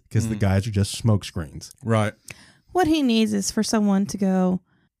is, because the guys are just smoke screens. Right. What he needs is for someone to go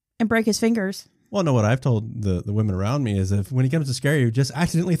and break his fingers. Well, no, what I've told the women around me is when he comes to scare you, just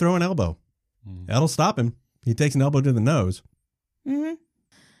accidentally throw an elbow. That'll stop him. He takes an elbow to the nose. You'll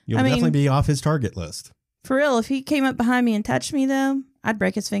definitely be off his target list. For real, if he came up behind me and touched me, though, I'd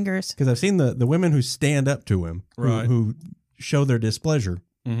break his fingers. Because I've seen the women who stand up to him, who show their displeasure,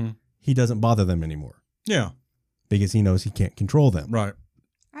 he doesn't bother them anymore. Yeah. Because he knows he can't control them. Right.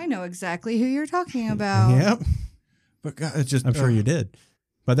 I know exactly who you're talking about. Yep. But God, it's just... I'm sure you did.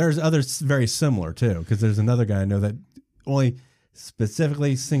 But there's others very similar, too, because there's another guy I know that only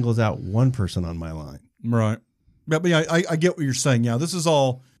specifically singles out one person on my line. Right. But yeah, I get what you're saying. Yeah, this is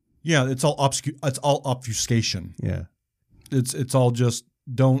all... Yeah, it's all obfuscation. Yeah. It's all just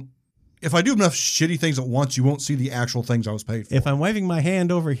don't... If I do enough shitty things at once, you won't see the actual things I was paid for. If I'm waving my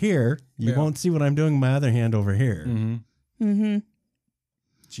hand over here, you won't see what I'm doing with my other hand over here.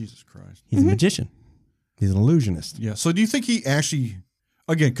 Jesus Christ. He's a magician. He's an illusionist. Yeah. So do you think he actually...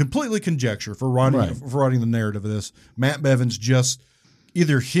 Again, completely conjecture for writing the narrative of this. Matt Bevins just...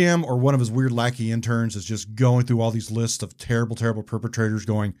 Either him or one of his weird lackey interns is just going through all these lists of terrible, terrible perpetrators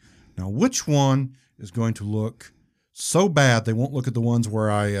going, now which one is going to look so bad they won't look at the ones where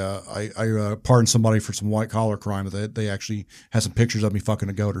I pardoned somebody for some white collar crime that they actually had some pictures of me fucking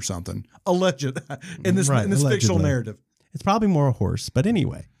a goat or something. Alleged in this fictional narrative. It's probably more a horse, but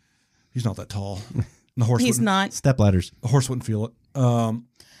anyway. He's not that tall. The horse He's not. Step ladders. The horse wouldn't feel it.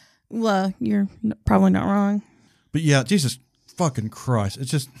 Well, you're probably not wrong. But yeah, Jesus fucking Christ. It's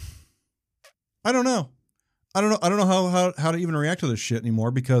just, I don't know. I don't know how to even react to this shit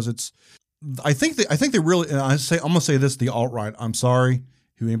anymore because it's, I think they really, and I'm going to say this, the alt-right, I'm sorry,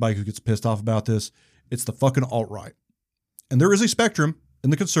 anybody who gets pissed off about this, it's the fucking alt-right. And there is a spectrum in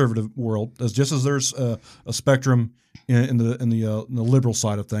the conservative world, just as there's a spectrum in the liberal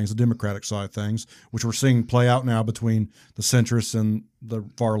side of things, the Democratic side of things, which we're seeing play out now between the centrists and the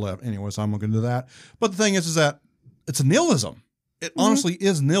far left. Anyways, I'm not going to do that. But the thing is that it's a nihilism. It honestly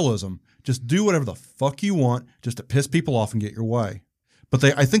is nihilism. Just do whatever the fuck you want just to piss people off and get your way. But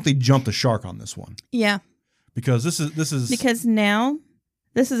I think they jumped the shark on this one. Yeah. Because this is because now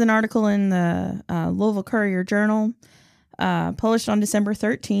this is an article in the Louisville Courier-Journal, published on December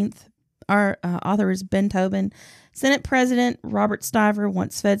 13th. Our author is Ben Tobin. Senate President Robert Stiver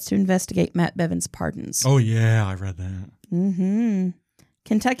wants feds to investigate Matt Bevins' pardons. Oh yeah, I read that.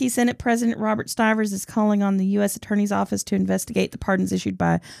 Kentucky Senate President Robert Stivers is calling on the U.S. Attorney's Office to investigate the pardons issued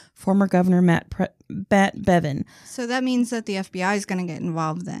by former Governor Matt Bevin. So that means that the FBI is going to get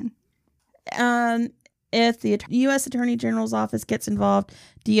involved then? If the U.S. Attorney General's Office gets involved,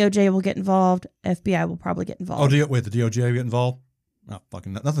 DOJ will get involved, FBI will probably get involved. Oh, wait, the DOJ get involved? Oh,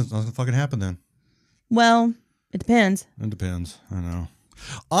 nothing's going to fucking happen then. Well, It depends. It depends. I know.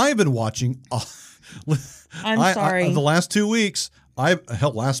 I've been watching. I'm sorry. The last 2 weeks,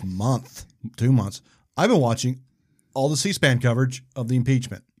 last month, 2 months, I've been watching all the C-SPAN coverage of the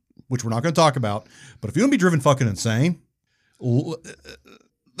impeachment, which we're not going to talk about. But if you want to be driven fucking insane, the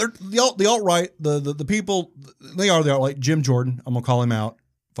alt-right, the people, they are the alt-right. Jim Jordan, I'm going to call him out,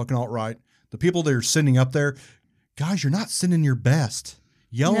 fucking alt-right. The people that are sitting up there, guys, you're not sending your best.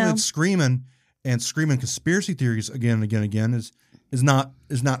 Yelling and screaming conspiracy theories again and again and again is not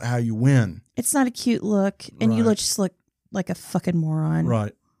how you win. It's not a cute look, and you just look like a fucking moron.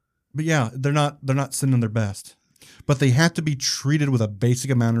 Right. But yeah, they're not sending their best. But they have to be treated with a basic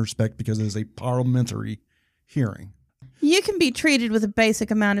amount of respect because it is a parliamentary hearing. You can be treated with a basic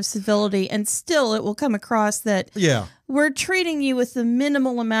amount of civility, and still it will come across that we're treating you with the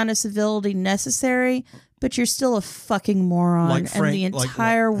minimal amount of civility necessary, but you're still a fucking moron, and the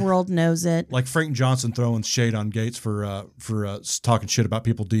entire world knows it. Like Frank Johnson throwing shade on Gates for talking shit about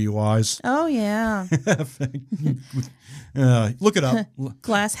people DUIs. Oh, yeah. Look it up.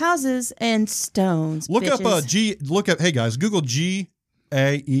 Glass houses and stones, hey guys, Google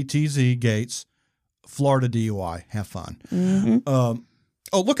Gaetz, Gates, Florida DUI. Have fun. Mm-hmm.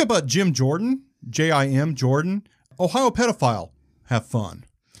 Look up Jim Jordan, Jim Jordan, Ohio pedophile. Have fun.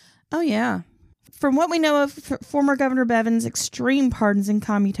 Oh, yeah. From what we know of former Governor Bevin's extreme pardons and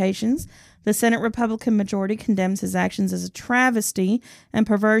commutations, the Senate Republican majority condemns his actions as a travesty and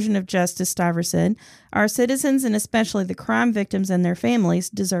perversion of justice, Stiver said. Our citizens, and especially the crime victims and their families,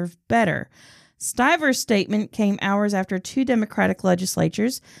 deserve better. Stiver's statement came hours after two Democratic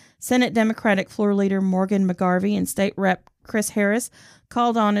legislatures, Senate Democratic Floor Leader Morgan McGarvey and State Rep Chris Harris,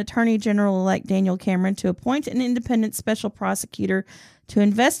 called on Attorney General-elect Daniel Cameron to appoint an independent special prosecutor to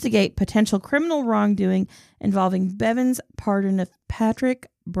investigate potential criminal wrongdoing involving Bevin's pardon of Patrick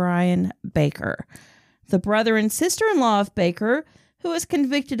Brian Baker. The brother and sister-in-law of Baker, who was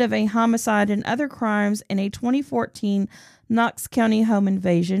convicted of a homicide and other crimes in a 2014 Knox County home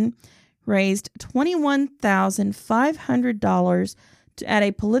invasion, raised $21,500 at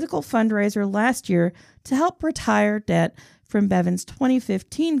a political fundraiser last year to help retire debt from Bevin's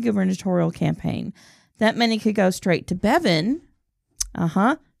 2015 gubernatorial campaign. That money could go straight to Bevin,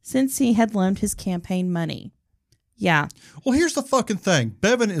 since he had loaned his campaign money. Yeah. Well, here's the fucking thing.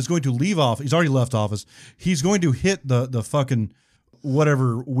 Bevin is going to leave office. He's already left office. He's going to hit the fucking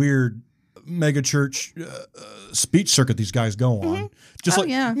whatever weird mega church speech circuit these guys go on. Just like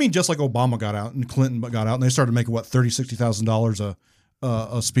Obama got out and Clinton got out and they started making $30,000-$60,000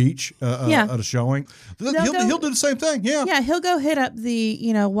 a speech at a showing. He'll do the same thing. Yeah. Yeah, he'll go hit up the,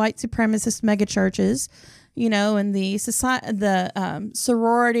 white supremacist mega churches, and the society, the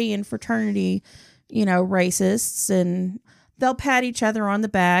sorority and fraternity, racists, and they'll pat each other on the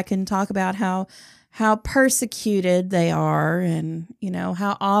back and talk about how persecuted they are and,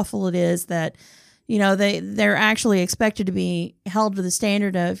 how awful it is that, they're actually expected to be held to the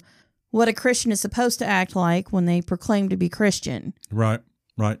standard of what a Christian is supposed to act like when they proclaim to be Christian. Right.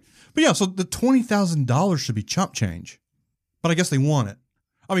 But yeah, so the $20,000 should be chump change. But I guess they want it.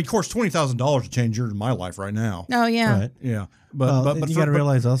 I mean, of course, $20,000 would change my life right now. Oh, yeah. Right. Yeah. But you got to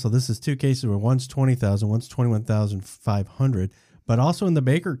realize also this is two cases where one's $20,000, one's $21,500. But also in the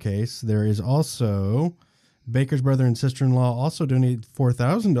Baker case, there is also Baker's brother and sister-in-law also donated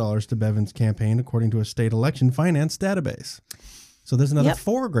 $4,000 to Bevin's campaign, according to a state election finance database. So there's another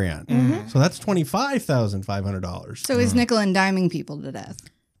 $4,000. Mm-hmm. So that's $25,500. So he's nickel and diming people to death.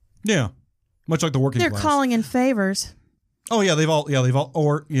 Yeah. Much like the working class. They're calling in favors. Oh yeah,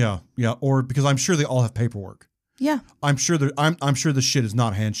 or because I'm sure they all have paperwork. Yeah. I'm sure the shit is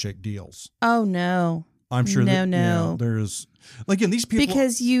not handshake deals. Oh no. I'm sure no. There's again these people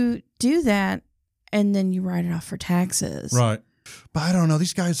because you do that and then you write it off for taxes. Right. But I don't know,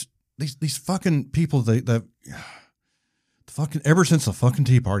 these guys, these fucking people fucking ever since the fucking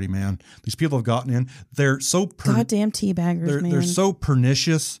Tea Party, man, these people have gotten in. They're so goddamn teabaggers, man. They're so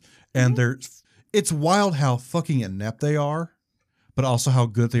pernicious, and it's wild how fucking inept they are, but also how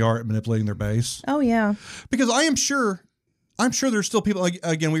good they are at manipulating their base. Oh yeah, because I'm sure there's still people. Like,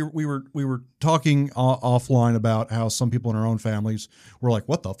 again, we were talking offline about how some people in our own families were like,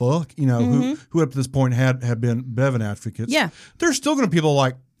 "What the fuck?" Who up to this point had been Bevin advocates. Yeah, there's still going to be people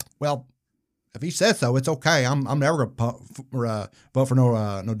like, well, if he says so, it's okay. I'm never going to vote for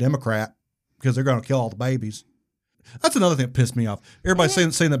no Democrat because they're going to kill all the babies. That's another thing that pissed me off. Everybody's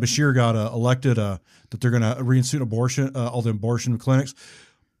saying that Bashir got elected, that they're going to reinstitute abortion, all the abortion clinics.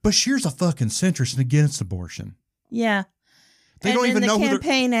 Bashir's a fucking centrist and against abortion. Yeah. They don't even know the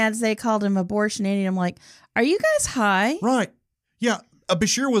campaign ads, they called him abortion, and I'm like, are you guys high? Right. Yeah.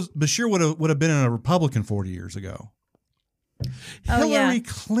 Bashir would have been a Republican 40 years ago. Hillary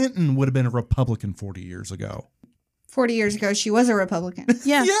Clinton would have been a Republican 40 years ago. 40 years ago, she was a Republican.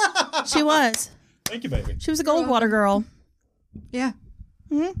 Yeah, yeah, she was. Thank you, baby. She was a Goldwater girl. Yeah.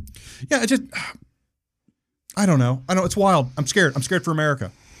 Mm-hmm. Yeah, I don't know. I know it's wild. I'm scared. I'm scared for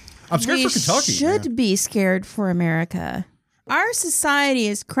America. I'm scared for Kentucky. We should be scared for America. Our society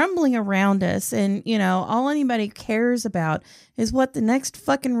is crumbling around us, and, all anybody cares about is what the next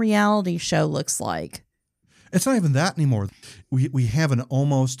fucking reality show looks like. It's not even that anymore. We have an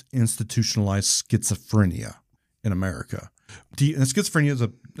almost institutionalized schizophrenia in America. And schizophrenia is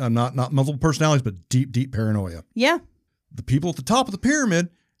not multiple personalities, but deep paranoia. Yeah. The people at the top of the pyramid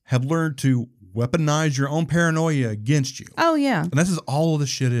have learned to weaponize your own paranoia against you. Oh, yeah. And this is all of this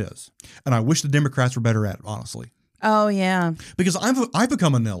shit is. And I wish the Democrats were better at it, honestly. Oh, yeah. Because I've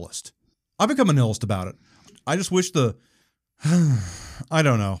become a nihilist. I've become a nihilist about it. I just wish I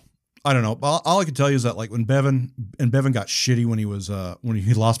don't know. All I can tell you is that when Bevin got shitty when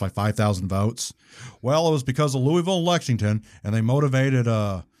he lost by 5,000 votes. Well, it was because of Louisville and Lexington, and they motivated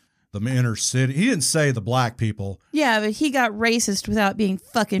the inner city. He didn't say the black people. Yeah, but he got racist without being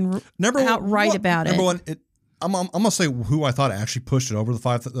fucking outright about it. Number one, I'm gonna say who I thought actually pushed it over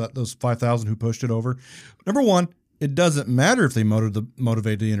those 5,000 who pushed it over. Number one, it doesn't matter if they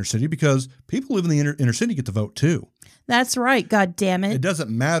motivated the inner city because people who live in the inner city get to vote too. That's right. God damn it! It doesn't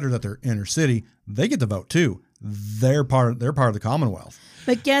matter that they're inner city; they get to vote too. They're part of the Commonwealth.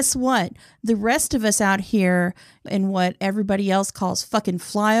 But guess what? The rest of us out here in what everybody else calls fucking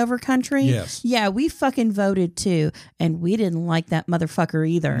flyover country. Yes. Yeah, we fucking voted too, and we didn't like that motherfucker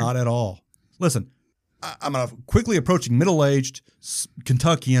either. Not at all. Listen, I'm a quickly approaching middle-aged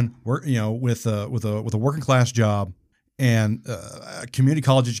Kentuckian, with a working class job and a community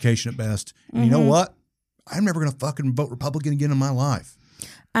college education at best. And you know what? I'm never going to fucking vote Republican again in my life.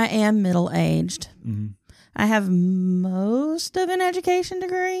 I am middle-aged. Mm-hmm. I have most of an education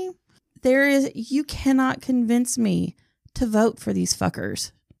degree. You cannot convince me to vote for these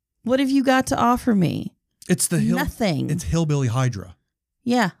fuckers. What have you got to offer me? It's nothing. It's hillbilly Hydra.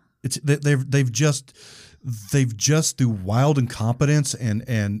 Yeah. They've just through wild incompetence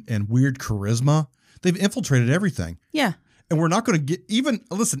and weird charisma, they've infiltrated everything. Yeah. And we're not going to get even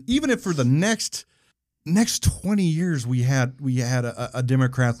if for the next 20 years we had a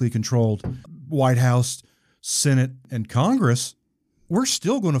democratically controlled White House, Senate, and Congress, we're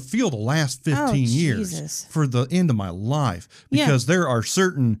still going to feel the last 15 years for the end of my life because there are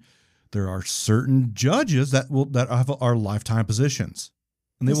certain judges that have our lifetime positions.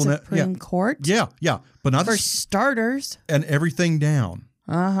 And the Supreme Court? Yeah. But not for starters. And everything down.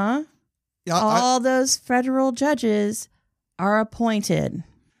 Uh-huh. Yeah, all those federal judges are appointed.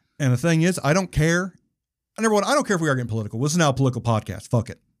 And the thing is, I don't care. I don't care if we are getting political. This is now a political podcast. Fuck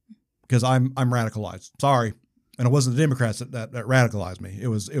it. Because I'm radicalized. Sorry. And it wasn't the Democrats that radicalized me. It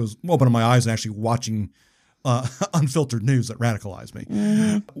was opening my eyes and actually watching unfiltered news that radicalized me.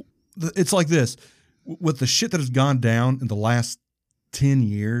 Mm-hmm. It's like this. With the shit that has gone down in the last 10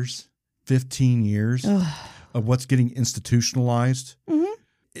 years, 15 years of what's getting institutionalized,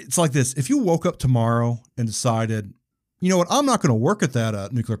 it's like this. If you woke up tomorrow and decided, you know what, I'm not going to work at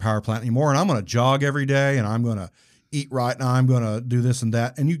that nuclear power plant anymore, and I'm going to jog every day, and I'm going to eat right, and I'm going to do this and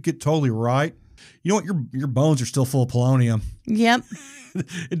that, and you get totally right, you know what, your bones are still full of polonium. Yep.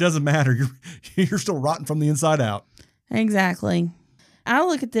 It doesn't matter. You're still rotten from the inside out. Exactly. I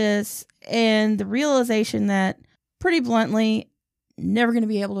look at this and the realization that, pretty bluntly, never going to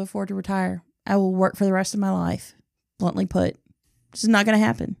be able to afford to retire. I will work for the rest of my life. Bluntly put. This is not going to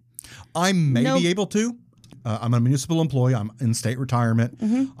happen. I may be able to. I'm a municipal employee. I'm in state retirement.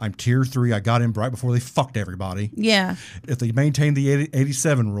 Mm-hmm. I'm tier 3. I got in right before they fucked everybody. Yeah. If they maintain the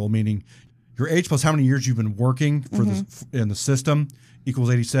 87 rule, meaning your age plus how many years you've been working for in the system equals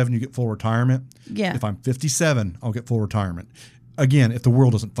 87, you get full retirement. Yeah. If I'm 57, I'll get full retirement. Again, if the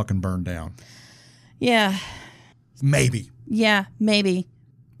world doesn't fucking burn down. Yeah. Maybe. Yeah, maybe.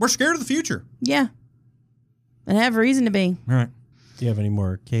 We're scared of the future. Yeah. And have reason to be. All right. Do you have any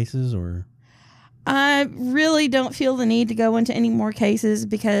more cases or? I really don't feel the need to go into any more cases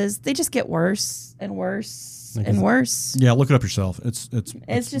because they just get worse and worse and worse. Yeah, look it up yourself. It's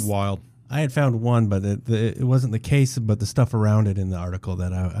just wild. I had found one, but it wasn't the case, but the stuff around it in the article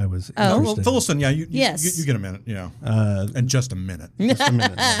that I was interested well, Phillison, yeah, you get a minute, and just a minute. Just a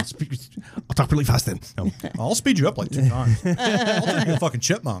minute. I'll talk really fast then. No. I'll speed you up like 2 times. I'll turn you a fucking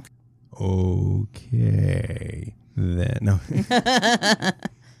chipmunk. Okay. Then no.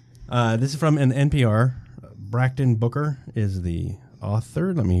 This is from an NPR. Braxton Booker is the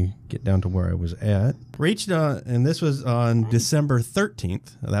author. Let me get down to where I was at. Reached on, and this was on December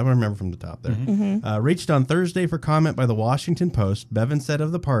 13th. That one I remember from the top there. Mm-hmm. Reached on Thursday for comment by the Washington Post. Bevan said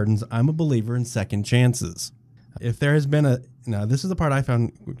of the pardons, "I'm a believer in second chances. If there has been now this is the part I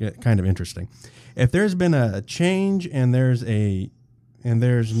found kind of interesting. If there's been a change and there's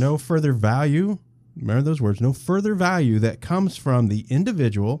no further value, remember those words, no further value that comes from the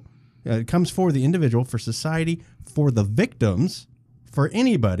individual, comes for the individual, for society, for the victims, for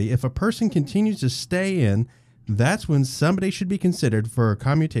anybody, if a person continues to stay in, that's when somebody should be considered for a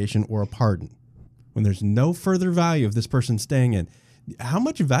commutation or a pardon. When there's no further value of this person staying in. How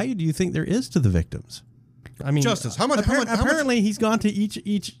much value do you think there is to the victims? I mean, Justice. How much? Apparently, he's gone to each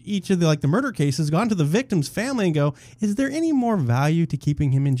of the murder cases, gone to the victim's family, and go, is there any more value to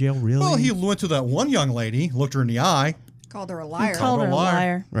keeping him in jail? Really? Well, he went to that one young lady, looked her in the eye, called her a liar. Called her a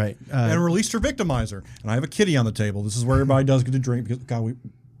liar. Right. And released her victimizer. And I have a kitty on the table. This is where everybody does get a drink because God, we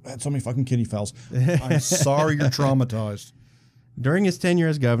had so many fucking kitty fouls. I'm sorry you're traumatized. During his tenure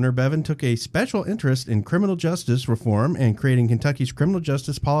as governor, Bevan took a special interest in criminal justice reform and creating Kentucky's Criminal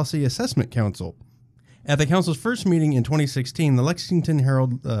Justice Policy Assessment Council. At the council's first meeting in 2016, the Lexington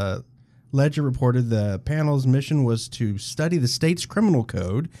Herald Ledger reported the panel's mission was to study the state's criminal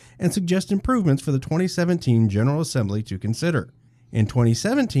code and suggest improvements for the 2017 General Assembly to consider. In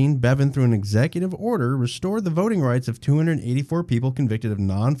 2017, Bevan, through an executive order, restored the voting rights of 284 people convicted of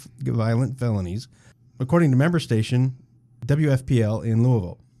non-violent felonies, according to member station WFPL in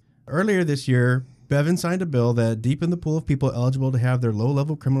Louisville. Earlier this year, Bevan signed a bill that deepened the pool of people eligible to have their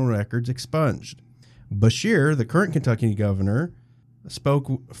low-level criminal records expunged. Beshear, the current Kentucky governor,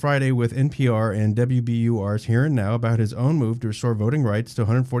 spoke Friday with NPR and WBUR's Here and Now about his own move to restore voting rights to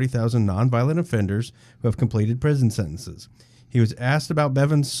 140,000 nonviolent offenders who have completed prison sentences. He was asked about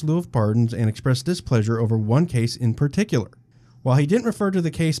Bevan's slew of pardons and expressed displeasure over one case in particular. While he didn't refer to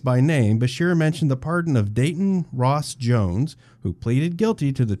the case by name, Beshear mentioned the pardon of Dayton Ross Jones, who pleaded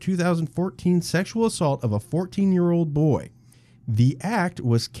guilty to the 2014 sexual assault of a 14-year-old boy. The act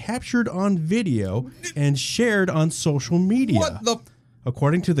was captured on video and shared on social media. What the?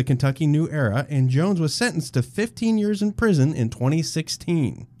 According to the Kentucky New Era, and Jones was sentenced to 15 years in prison in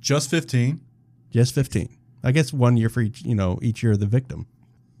 2016. Just 15? Just 15. I guess 1 year for each year of the victim.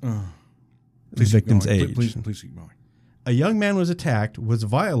 The victim's age. Please keep going. A young man was attacked, was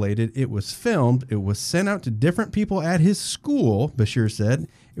violated, it was filmed, it was sent out to different people at his school, Beshear said.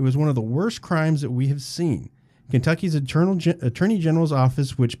 It was one of the worst crimes that we have seen. Kentucky's Attorney General's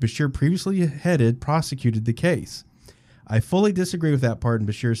office, which Beshear previously headed, prosecuted the case. I fully disagree with that pardon,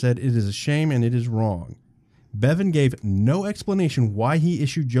 Beshear said. It is a shame and it is wrong. Bevan gave no explanation why he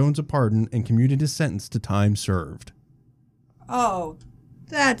issued Jones a pardon and commuted his sentence to time served. Oh,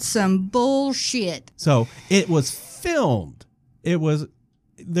 that's some bullshit. So it was filmed. There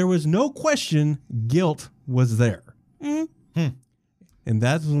was no question guilt was there. Mm-hmm. And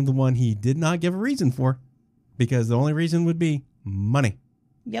that's the one he did not give a reason for. Because the only reason would be money.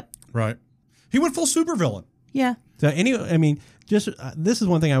 Yep. Right. He went full supervillain. Yeah. So this is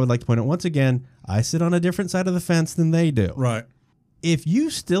one thing I would like to point out. Once again, I sit on a different side of the fence than they do. Right. If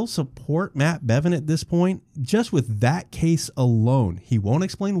you still support Matt Bevan at this point, just with that case alone, he won't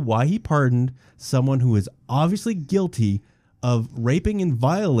explain why he pardoned someone who is obviously guilty of raping and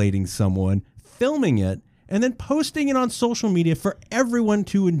violating someone, filming it, and then posting it on social media for everyone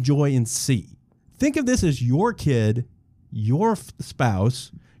to enjoy and see. Think of this as your kid, your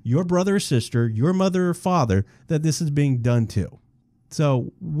spouse, your brother or sister, your mother or father that this is being done to.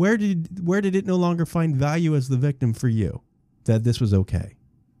 So where did it no longer find value as the victim for you that this was okay?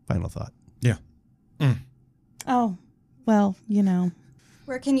 Final thought. Yeah. Mm. Oh, well,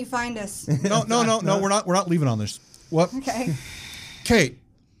 Where can you find us? No. We're not leaving on this. What? Okay. Kate,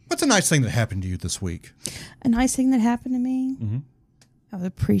 what's a nice thing that happened to you this week? A nice thing that happened to me? Mm-hmm. I was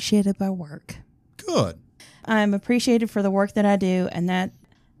appreciated by work. Good. I'm appreciated for the work that I do, and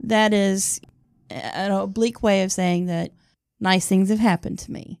that is an oblique way of saying that nice things have happened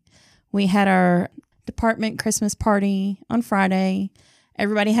to me. We had our department Christmas party on Friday.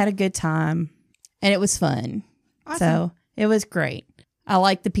 Everybody had a good time, and it was fun. Awesome. So it was great. I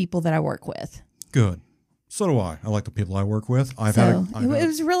like the people that I work with. Good. So do I. I like the people I work with. It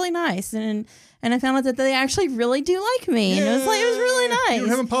was really nice, and I found out that they actually really do like me, and it was really nice. You don't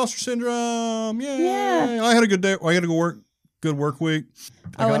have imposter syndrome. Yeah. I had a good day. I had to go work. Good work week.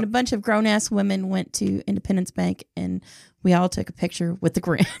 And a bunch of grown ass women went to Independence Bank, and we all took a picture with the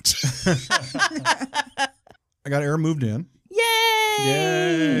Grinch. I got Erin moved in.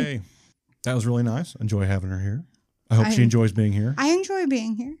 Yay! That was really nice. Enjoy having her here. I hope she enjoys being here. I enjoy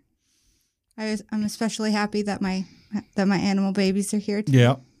being here. I'm especially happy that my that my animal babies are here too.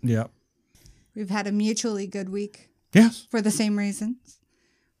 Yeah, yeah. We've had a mutually good week. Yes. For the same reasons.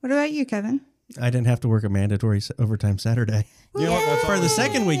 What about you, Kevin? I didn't have to work a mandatory overtime Saturday. That's for the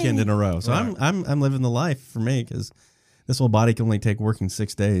second weekend in a row. So right. I'm living the life for me because this whole body can only take working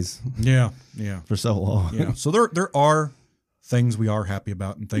 6 days. Yeah. For so long. Yeah. So there are things we are happy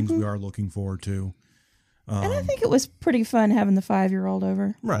about and things we are looking forward to. And I think it was pretty fun having the 5-year-old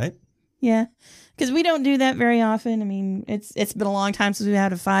over. Right. Yeah. Because we don't do that very often. I mean, it's been a long time since we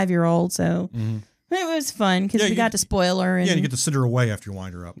had a 5-year-old, so it was fun because we got to spoil her. And, you get to sit her away after you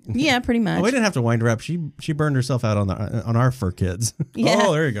wind her up. Yeah, pretty much. Oh, we didn't have to wind her up. She burned herself out on our fur kids. Yeah.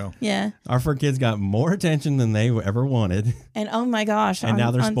 Oh, there you go. Yeah. Our fur kids got more attention than they ever wanted. And oh my gosh. And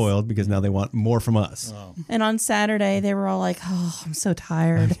now they're spoiled because now they want more from us. Oh. And on Saturday, they were all like, oh, I'm so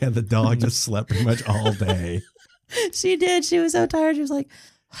tired. Yeah, the dog just slept pretty much all day. She did. She was so tired. She was like,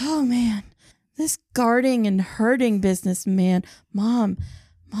 oh man, this guarding and herding business, man. Mom,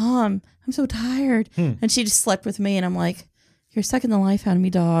 I'm so tired. And she just slept with me. And I'm like, you're sucking the life out of me,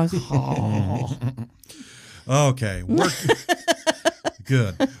 dog. Oh. Okay.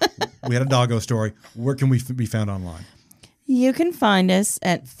 Good. We had a doggo story. Where can we be found online? You can find us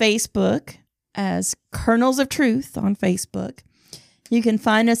at Facebook as Kernels of Truth on Facebook. You can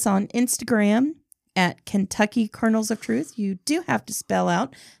find us on Instagram at Kentucky Kernels of Truth. You do have to spell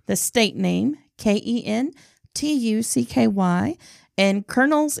out the state name, KENTUCKY. And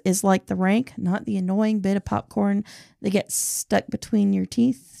kernels is like the rank, not the annoying bit of popcorn that gets stuck between your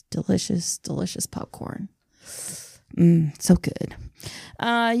teeth. Delicious, delicious popcorn. So good.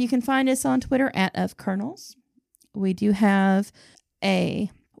 You can find us on Twitter at @ofkernels. We do have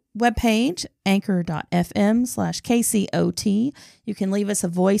a webpage, anchor.fm/KCOT. You can leave us a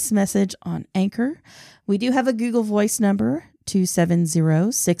voice message on Anchor. We do have a Google Voice number,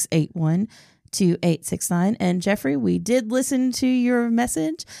 270-681-2869. And Jeffrey, we did listen to your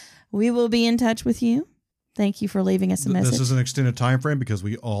message. We will be in touch with you. Thank you for leaving us a message. This is an extended time frame because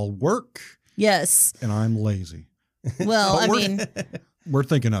we all work. Yes. And I'm lazy. Well, I mean, we're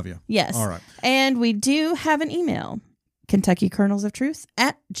thinking of you. Yes. All right. And we do have an email,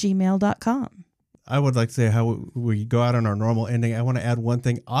 KentuckyKernelsOfTruth@gmail.com. I would like to say how we go out on our normal ending. I want to add one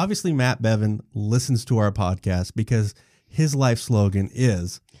thing. Obviously, Matt Bevan listens to our podcast because his life slogan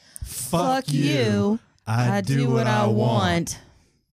is, Fuck you. I do what I want.